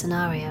following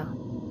scenario.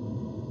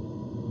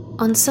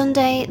 On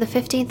Sunday, the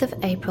 15th of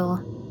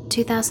April,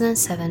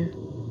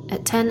 2007,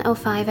 at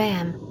 10:05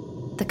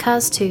 a.m, the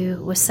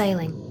CAS-2 was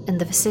sailing in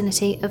the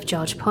vicinity of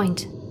George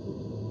Point.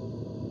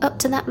 Up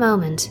to that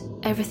moment,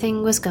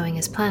 everything was going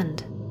as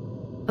planned,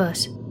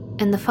 but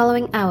in the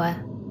following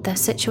hour, their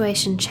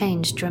situation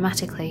changed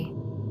dramatically.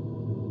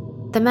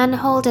 The men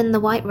hauled in the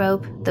white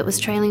rope that was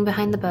trailing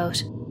behind the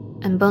boat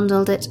and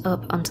bundled it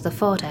up onto the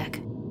foredeck,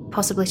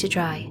 possibly to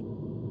dry,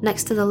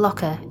 next to the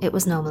locker it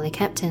was normally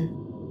kept in.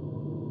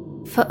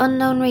 For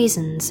unknown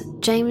reasons,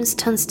 James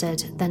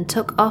Tunsted then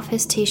took off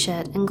his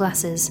t-shirt and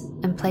glasses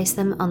and placed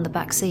them on the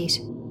back seat.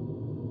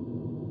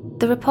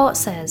 The report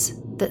says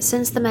that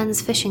since the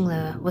men's fishing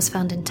lure was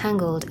found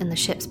entangled in the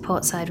ship's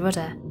portside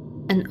rudder,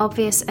 an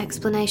obvious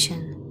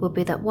explanation would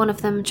be that one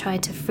of them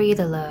tried to free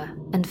the lure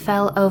and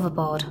fell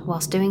overboard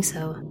whilst doing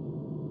so.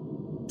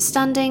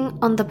 Standing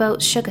on the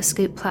boat's sugar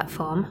scoop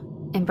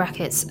platform, in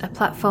brackets a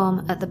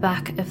platform at the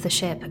back of the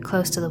ship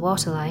close to the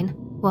waterline,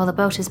 while the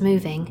boat is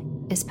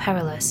moving, is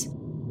perilous,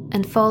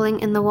 and falling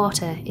in the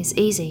water is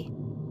easy,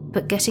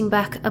 but getting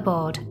back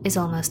aboard is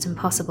almost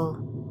impossible.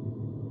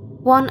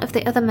 One of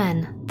the other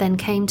men then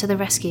came to the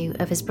rescue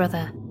of his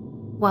brother,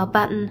 while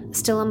Batten,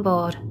 still on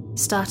board,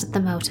 started the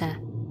motor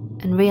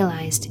and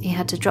realised he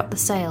had to drop the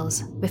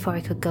sails before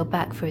he could go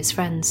back for his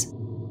friends.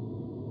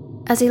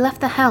 As he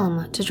left the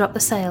helm to drop the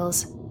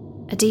sails,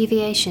 a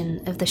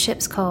deviation of the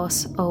ship's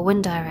course or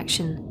wind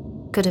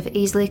direction could have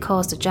easily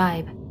caused a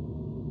jibe,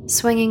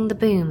 swinging the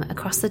boom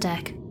across the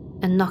deck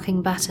and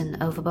knocking Batten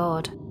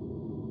overboard.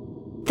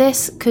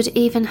 This could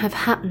even have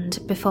happened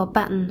before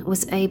Batten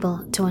was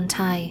able to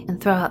untie and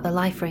throw out the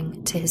life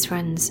ring to his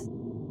friends.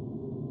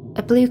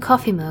 A blue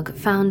coffee mug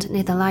found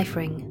near the life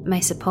ring may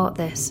support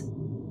this.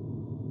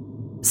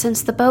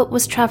 Since the boat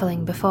was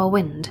travelling before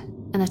wind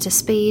and at a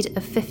speed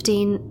of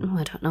 15...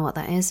 I don't know what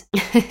that is.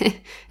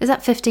 Is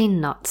that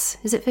 15 knots?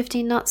 Is it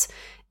 15 knots?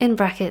 In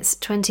brackets,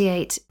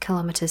 28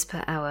 kilometres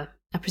per hour.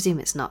 I presume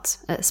it's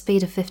knots. At a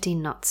speed of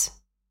 15 knots.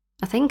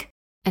 I think?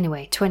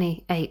 Anyway,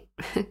 28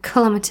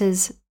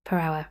 kilometres per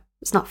hour.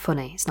 It's not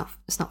funny. It's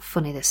not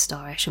funny, this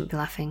story. I shouldn't be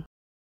laughing.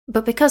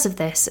 But because of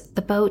this,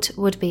 the boat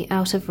would be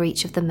out of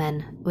reach of the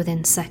men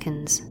within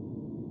seconds.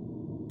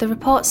 The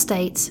report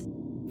states,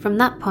 from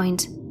that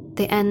point,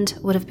 the end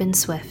would have been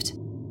swift.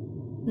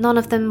 None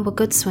of them were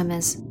good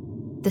swimmers.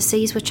 The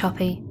seas were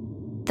choppy.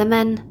 The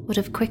men would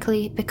have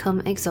quickly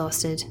become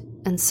exhausted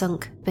and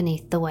sunk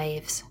beneath the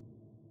waves.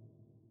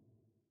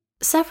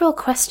 Several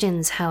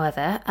questions,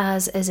 however,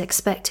 as is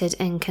expected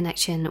in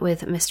connection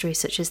with mysteries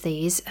such as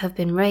these, have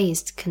been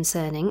raised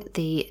concerning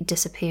the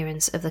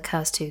disappearance of the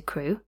CAS-2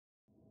 crew.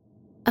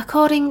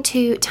 According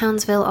to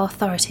Townsville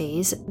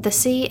authorities, the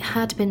sea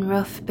had been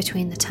rough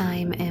between the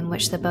time in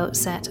which the boat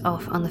set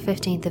off on the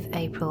 15th of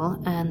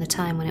April and the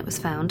time when it was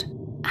found.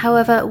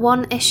 However,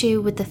 one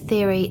issue with the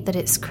theory that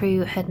its crew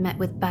had met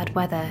with bad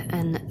weather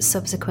and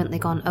subsequently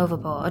gone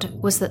overboard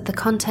was that the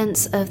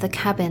contents of the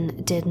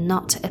cabin did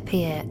not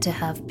appear to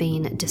have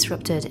been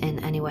disrupted in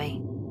any way.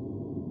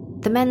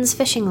 The men's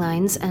fishing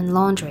lines and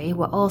laundry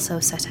were also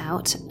set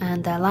out,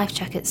 and their life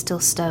jackets still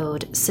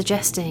stowed,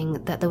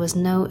 suggesting that there was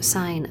no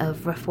sign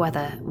of rough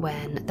weather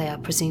when they are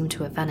presumed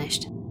to have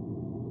vanished.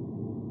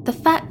 The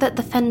fact that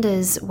the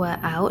fenders were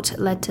out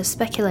led to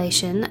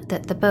speculation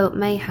that the boat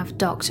may have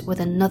docked with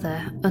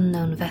another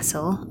unknown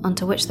vessel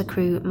onto which the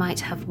crew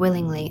might have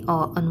willingly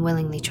or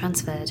unwillingly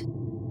transferred.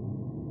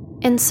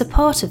 In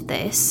support of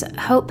this,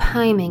 Hope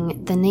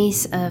Hyming, the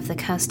niece of the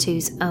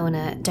CAS-2's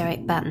owner,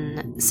 Derek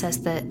Batten,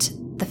 says that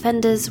the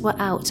fenders were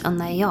out on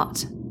their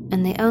yacht,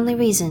 and the only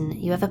reason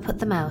you ever put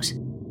them out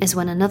is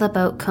when another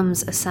boat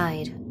comes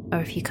aside, or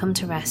if you come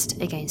to rest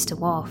against a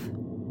wharf.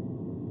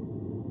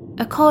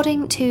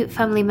 According to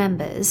family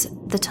members,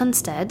 the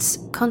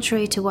Tunsteds,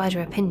 contrary to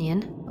wider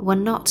opinion, were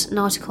not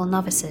nautical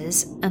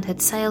novices and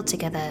had sailed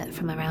together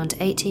from around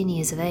 18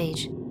 years of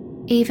age,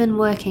 even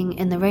working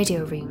in the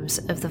radio rooms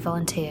of the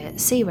volunteer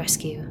sea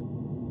rescue.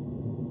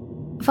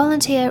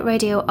 Volunteer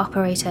radio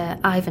operator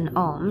Ivan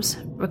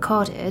Orms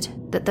recorded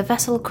that the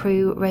vessel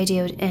crew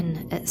radioed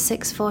in at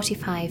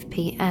 6:45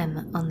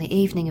 p.m. on the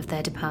evening of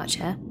their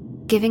departure,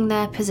 giving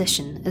their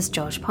position as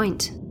George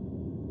Point.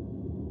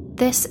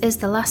 This is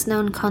the last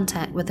known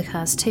contact with the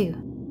Cars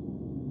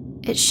 2.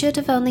 It should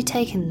have only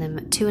taken them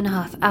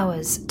 2.5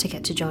 hours to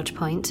get to George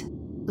Point,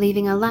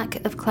 leaving a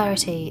lack of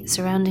clarity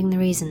surrounding the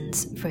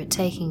reasons for it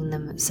taking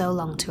them so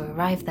long to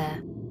arrive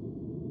there.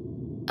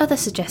 Other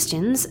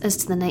suggestions as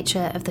to the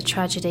nature of the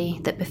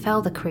tragedy that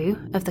befell the crew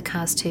of the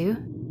Cars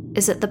 2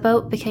 is that the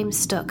boat became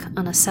stuck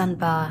on a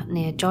sandbar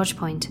near George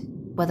Point,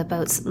 where the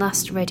boat's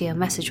last radio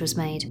message was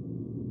made.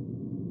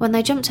 When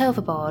they jumped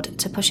overboard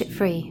to push it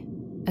free,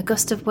 a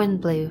gust of wind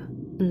blew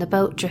and the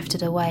boat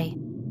drifted away,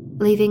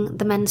 leaving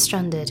the men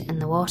stranded in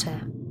the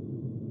water.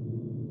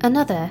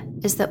 Another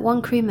is that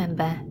one crew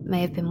member may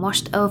have been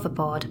washed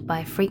overboard by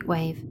a freak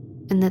wave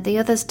and that the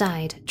others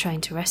died trying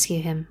to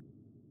rescue him.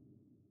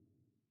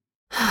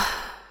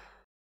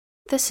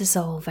 This is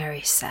all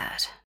very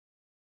sad.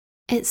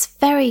 It's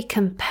very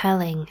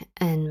compelling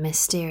and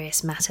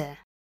mysterious matter,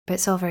 but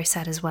it's all very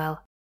sad as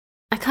well.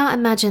 I can't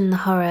imagine the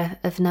horror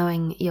of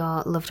knowing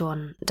your loved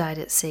one died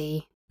at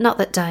sea. Not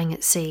that dying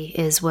at sea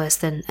is worse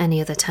than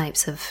any other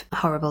types of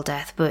horrible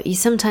death, but you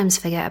sometimes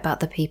forget about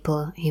the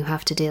people who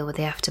have to deal with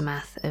the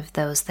aftermath of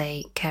those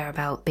they care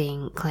about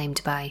being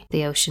claimed by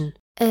the ocean.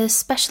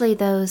 Especially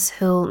those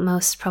who'll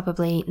most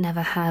probably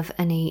never have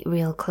any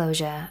real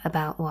closure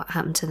about what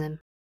happened to them.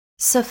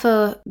 So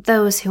for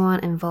those who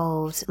aren't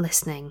involved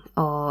listening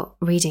or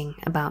reading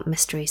about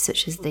mysteries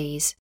such as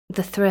these,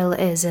 the thrill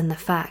is in the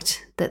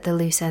fact that the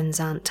loose ends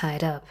aren't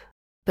tied up.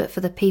 But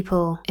for the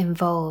people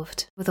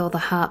involved with all the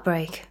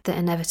heartbreak that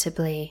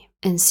inevitably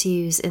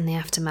ensues in the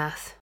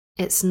aftermath,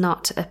 it's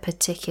not a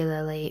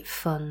particularly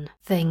fun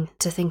thing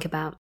to think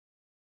about.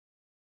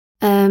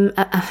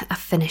 I've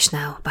finished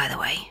now, by the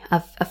way.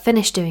 I've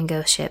finished doing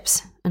ghost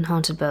ships and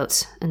haunted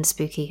boats and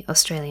spooky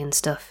Australian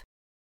stuff.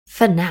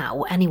 For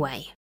now,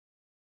 anyway.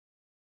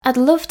 I'd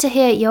love to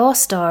hear your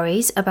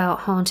stories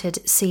about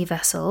haunted sea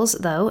vessels,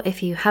 though,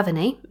 if you have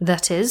any,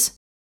 that is.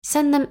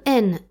 Send them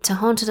in to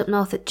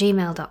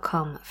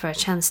hauntedupnorth@gmail.com for a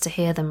chance to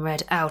hear them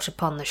read out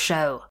upon the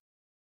show.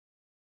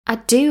 I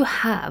do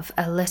have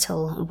a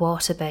little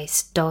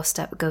water-based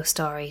doorstep ghost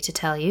story to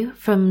tell you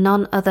from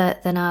none other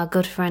than our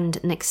good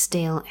friend Nick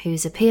Steele,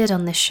 who's appeared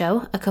on this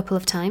show a couple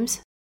of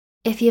times.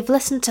 If you've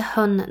listened to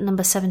HUN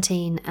number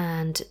 17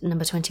 and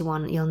number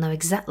 21, you'll know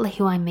exactly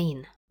who I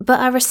mean. But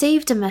I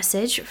received a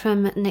message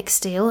from Nick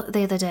Steele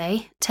the other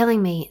day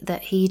telling me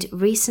that he'd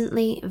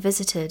recently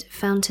visited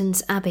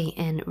Fountains Abbey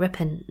in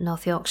Ripon,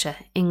 North Yorkshire,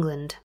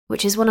 England,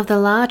 which is one of the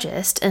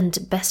largest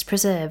and best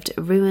preserved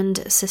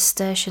ruined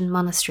Cistercian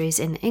monasteries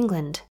in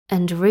England,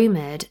 and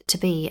rumoured to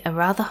be a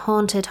rather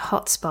haunted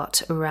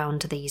hotspot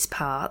around these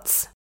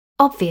parts.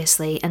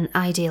 Obviously an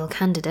ideal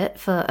candidate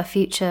for a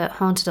future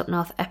Haunted Up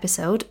North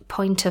episode,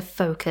 point of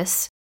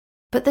focus.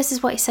 But this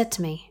is what he said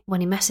to me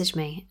when he messaged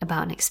me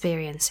about an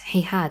experience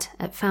he had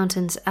at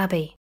Fountains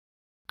Abbey.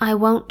 I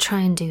won't try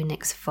and do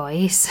Nick's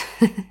voice.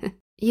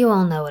 You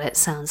all know what it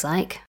sounds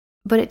like.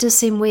 But it does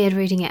seem weird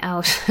reading it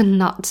out and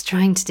not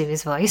trying to do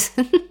his voice.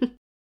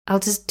 I'll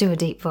just do a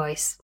deep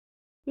voice.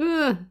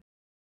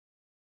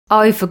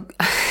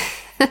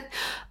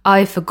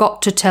 I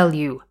forgot to tell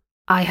you.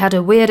 I had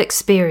a weird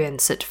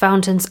experience at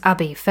Fountains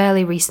Abbey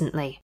fairly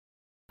recently.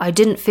 I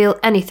didn't feel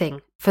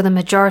anything for the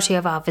majority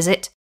of our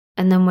visit.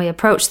 And then we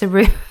approached the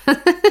room.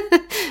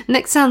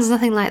 Nick sounds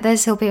nothing like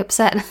this, he'll be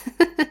upset.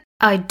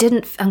 I'm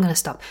gonna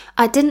stop.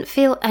 I didn't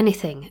feel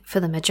anything for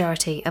the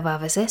majority of our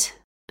visit.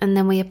 And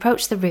then we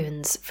approached the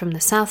ruins from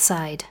the south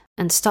side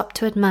and stopped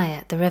to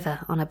admire the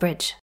river on a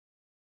bridge.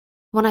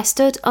 When I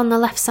stood on the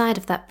left side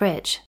of that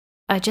bridge,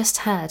 I just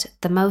had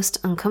the most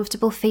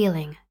uncomfortable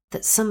feeling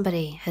that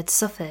somebody had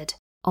suffered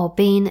or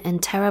been in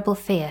terrible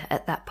fear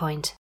at that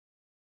point.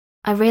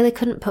 I really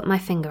couldn't put my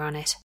finger on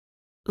it.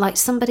 Like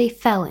somebody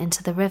fell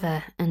into the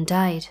river and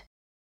died.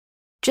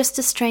 Just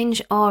a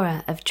strange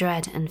aura of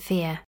dread and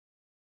fear.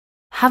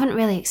 Haven't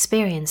really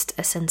experienced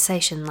a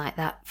sensation like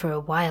that for a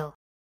while.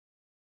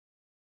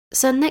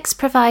 So Nick's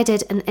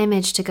provided an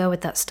image to go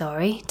with that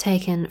story,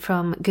 taken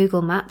from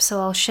Google Maps,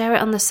 so I'll share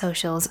it on the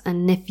socials,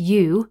 and if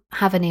you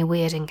have any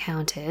weird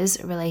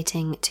encounters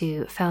relating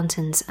to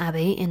Fountains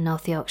Abbey in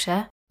North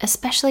Yorkshire,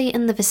 especially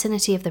in the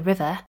vicinity of the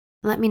river,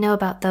 let me know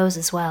about those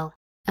as well.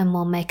 And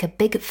we'll make a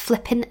big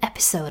flippin'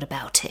 episode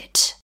about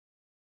it.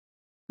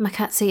 My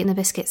cat's eating the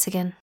biscuits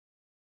again.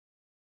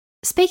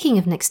 Speaking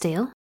of Nick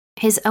Steele,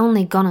 he's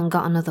only gone and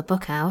got another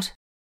book out,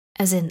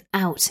 as in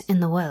out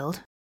in the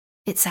world.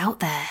 It's out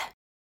there,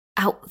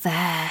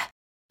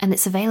 and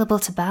it's available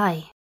to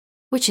buy,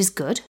 which is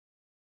good.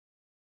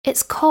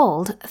 It's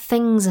called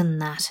Things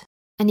and That,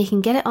 and you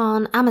can get it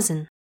on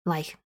Amazon,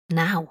 like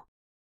now.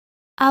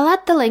 I'll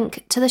add the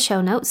link to the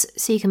show notes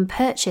so you can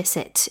purchase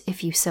it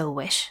if you so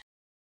wish.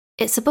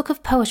 It's a book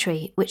of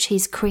poetry which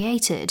he's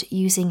created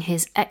using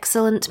his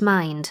excellent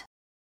mind,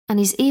 and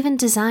he's even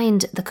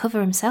designed the cover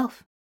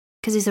himself,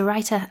 because he's a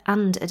writer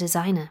and a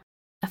designer.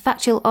 a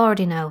fact you'll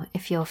already know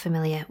if you're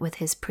familiar with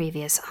his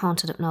previous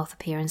Haunted Up North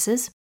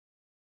appearances.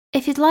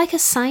 If you'd like a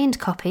signed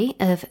copy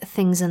of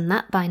Things and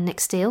That by Nick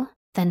Steele,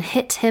 then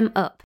hit him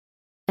up,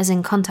 as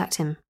in contact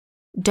him.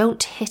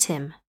 Don't hit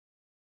him.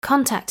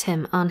 Contact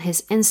him on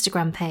his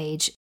Instagram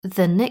page,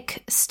 The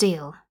Nick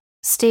Steele,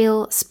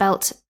 Steele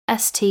spelt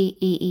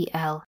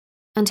Steel,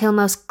 and he'll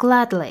most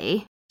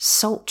gladly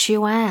salt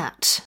you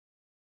out.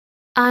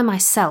 I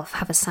myself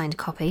have a signed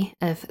copy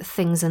of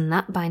Things and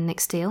That by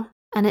Nick Steele,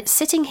 and it's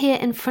sitting here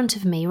in front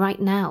of me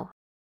right now.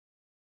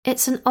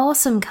 It's an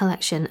awesome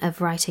collection of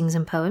writings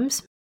and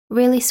poems,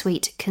 really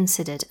sweet,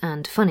 considered,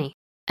 and funny.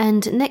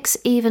 And Nick's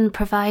even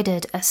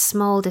provided a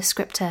small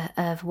descriptor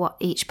of what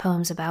each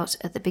poem's about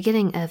at the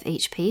beginning of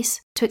each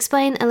piece to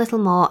explain a little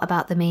more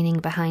about the meaning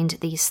behind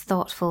these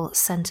thoughtful,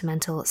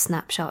 sentimental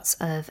snapshots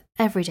of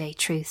everyday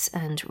truths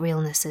and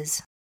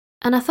realnesses.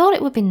 And I thought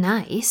it would be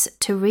nice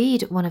to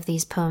read one of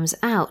these poems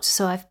out,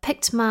 so I've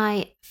picked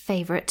my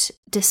favourite,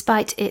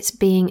 despite it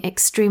being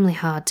extremely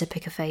hard to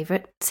pick a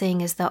favourite,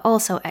 seeing as they're all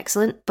so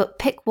excellent, but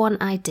pick one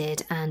I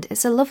did, and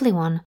it's a lovely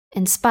one,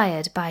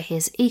 inspired by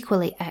his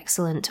equally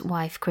excellent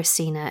wife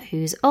Christina,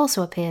 who's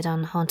also appeared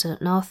on Haunted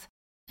Up North,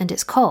 and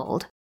it's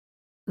called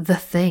The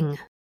Thing.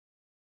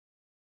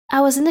 I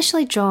was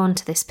initially drawn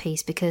to this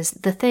piece because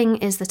The Thing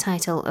is the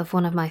title of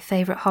one of my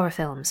favourite horror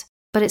films,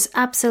 but it's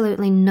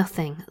absolutely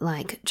nothing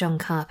like John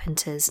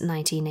Carpenter's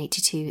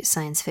 1982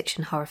 science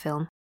fiction horror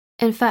film.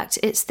 In fact,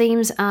 its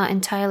themes are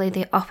entirely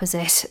the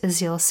opposite,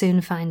 as you'll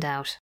soon find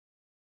out.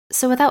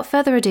 So without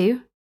further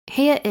ado,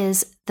 here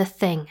is The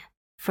Thing,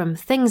 from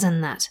Things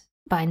and That,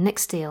 by Nick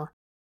Steele,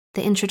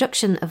 the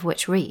introduction of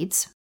which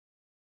reads,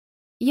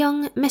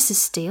 Young Mrs.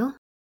 Steele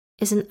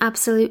is an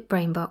absolute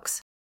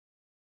brainbox.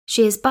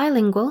 She is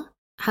bilingual,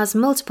 has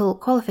multiple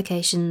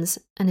qualifications,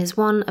 and is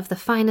one of the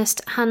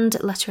finest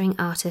hand-lettering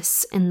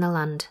artists in the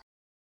land.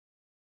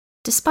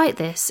 Despite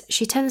this,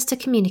 she tends to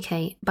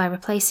communicate by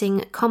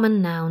replacing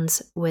common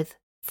nouns with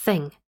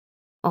thing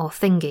or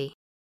thingy.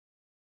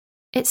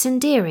 It's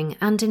endearing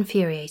and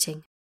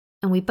infuriating,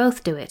 and we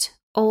both do it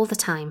all the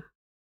time.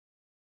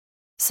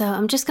 So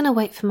I'm just going to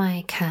wait for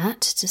my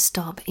cat to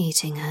stop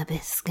eating her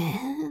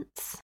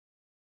biscuits.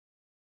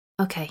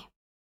 Okay,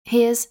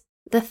 here's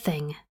The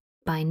Thing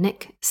by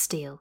Nick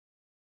Steele.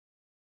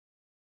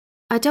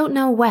 I don't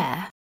know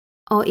where,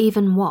 or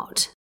even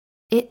what,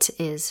 it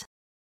is.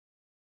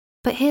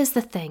 But here's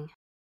the thing.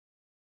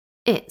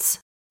 It's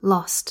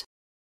lost.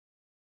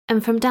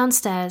 And from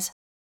downstairs,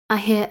 I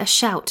hear a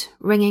shout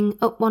ringing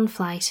up one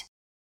flight.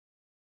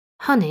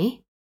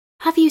 Honey,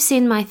 have you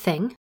seen my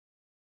thing?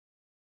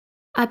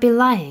 I'd be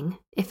lying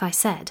if I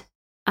said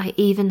I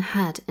even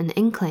had an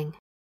inkling.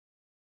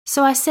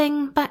 So I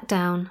sing back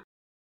down.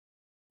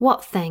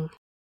 What thing?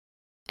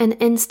 And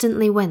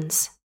instantly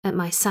wince at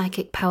my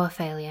psychic power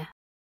failure.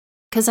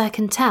 'Cause I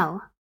can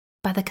tell,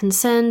 by the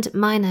concerned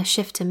minor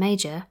shift to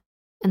major,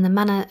 and the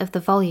manner of the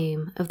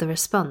volume of the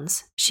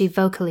response she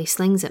vocally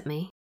slings at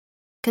me,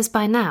 'cause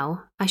by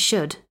now I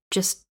should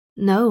just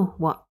know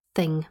what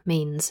thing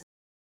means.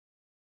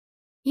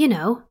 You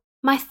know,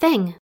 my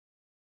thing.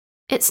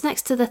 It's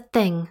next to the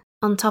thing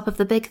on top of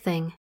the big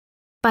thing,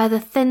 by the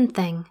thin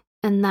thing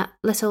and that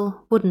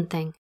little wooden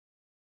thing.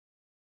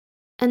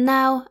 And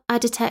now I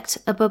detect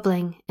a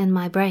bubbling in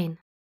my brain,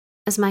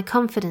 as my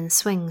confidence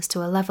swings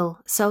to a level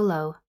so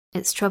low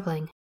it's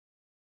troubling.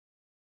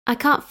 I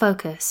can't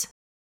focus,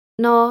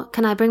 nor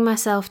can I bring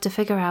myself to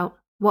figure out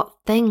what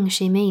thing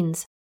she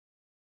means.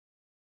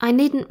 I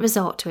needn't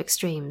resort to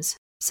extremes,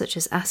 such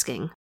as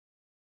asking,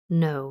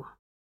 no.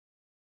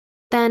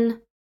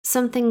 Then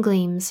something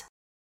gleams.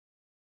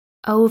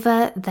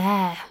 Over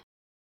there,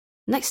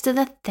 next to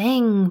the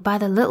thing by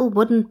the little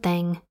wooden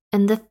thing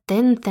and the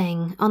thin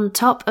thing on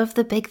top of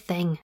the big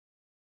thing.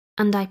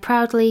 And I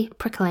proudly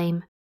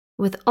proclaim,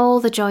 with all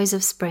the joys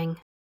of spring,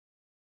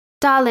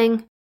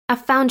 Darling,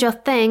 I've found your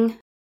thing,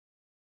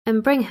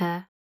 and bring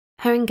her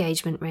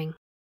engagement ring.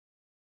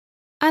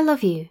 I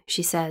love you,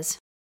 she says,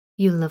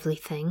 you lovely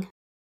thing.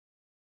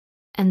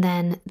 And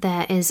then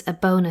there is a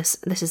bonus,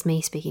 this is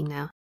me speaking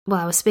now. Well,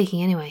 I was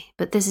speaking anyway,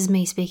 but this is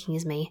me speaking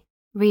as me,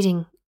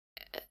 reading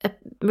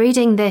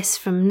this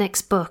from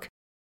Nick's book.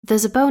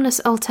 There's a bonus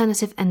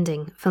alternative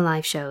ending for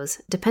live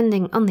shows,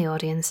 depending on the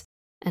audience,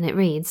 and it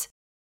reads,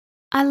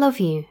 I love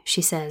you,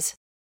 she says,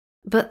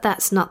 but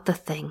that's not the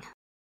thing.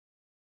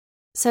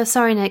 So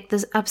sorry, Nick,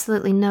 there's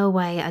absolutely no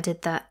way I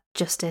did that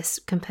justice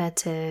compared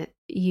to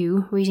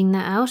you reading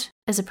that out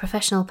as a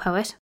professional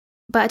poet.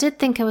 But I did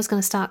think I was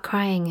going to start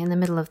crying in the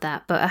middle of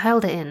that, but I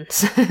held it in,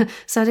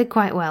 so I did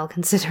quite well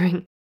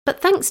considering. But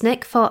thanks,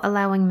 Nick, for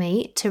allowing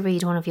me to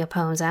read one of your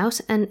poems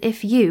out, and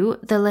if you,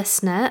 the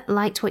listener,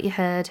 liked what you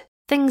heard,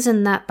 Things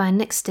and That by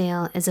Nick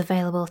Steele is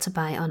available to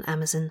buy on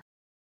Amazon.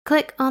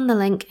 Click on the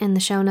link in the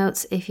show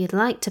notes if you'd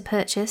like to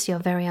purchase your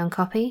very own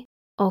copy,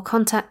 or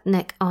contact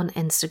Nick on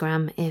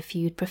Instagram if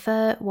you'd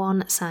prefer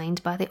one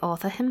signed by the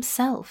author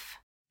himself.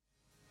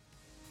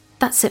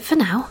 That's it for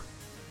now.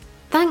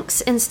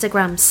 Thanks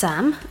Instagram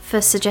Sam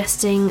for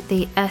suggesting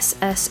the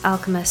SS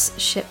Alkimos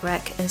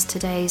shipwreck as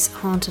today's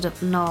Haunted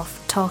Up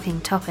North talking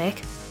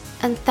topic,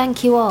 and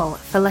thank you all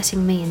for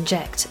letting me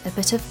inject a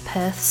bit of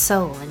Perth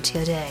soul into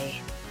your day.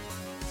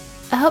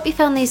 I hope you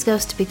found these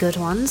ghosts to be good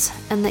ones,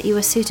 and that you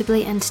were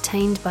suitably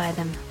entertained by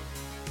them.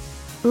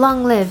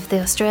 Long live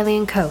the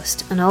Australian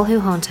coast and all who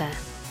haunt her,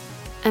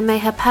 and may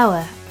her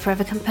power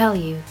forever compel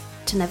you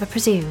to never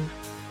presume.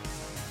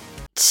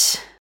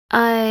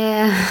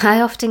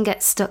 I often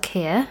get stuck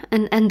here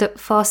and end up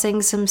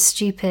forcing some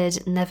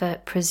stupid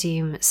never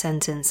presume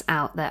sentence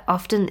out that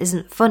often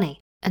isn't funny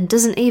and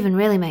doesn't even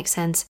really make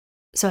sense,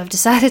 so I've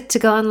decided to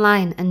go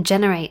online and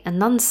generate a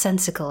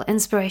nonsensical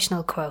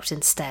inspirational quote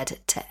instead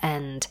to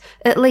end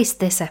at least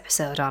this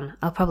episode on.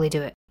 I'll probably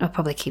do it. I'll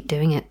probably keep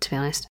doing it, to be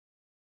honest.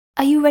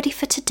 Are you ready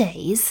for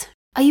today's?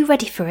 Are you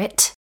ready for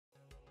it?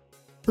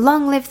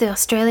 Long live the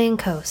Australian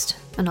coast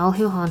and all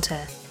who haunt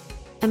her,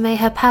 and may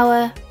her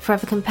power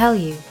forever compel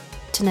you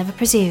to never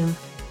presume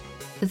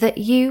that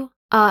you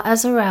are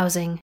as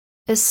arousing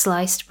as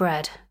sliced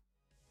bread.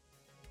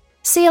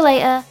 See you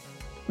later.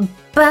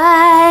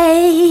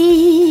 Bye!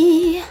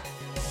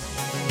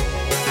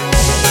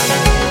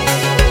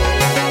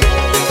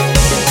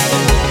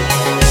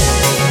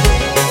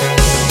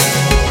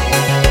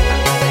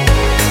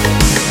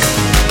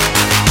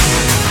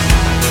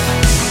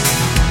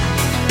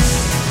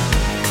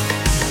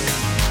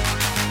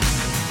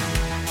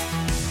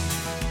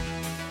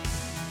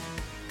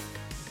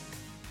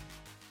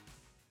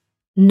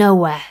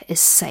 Nowhere is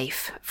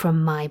safe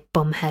from my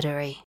bumheadery.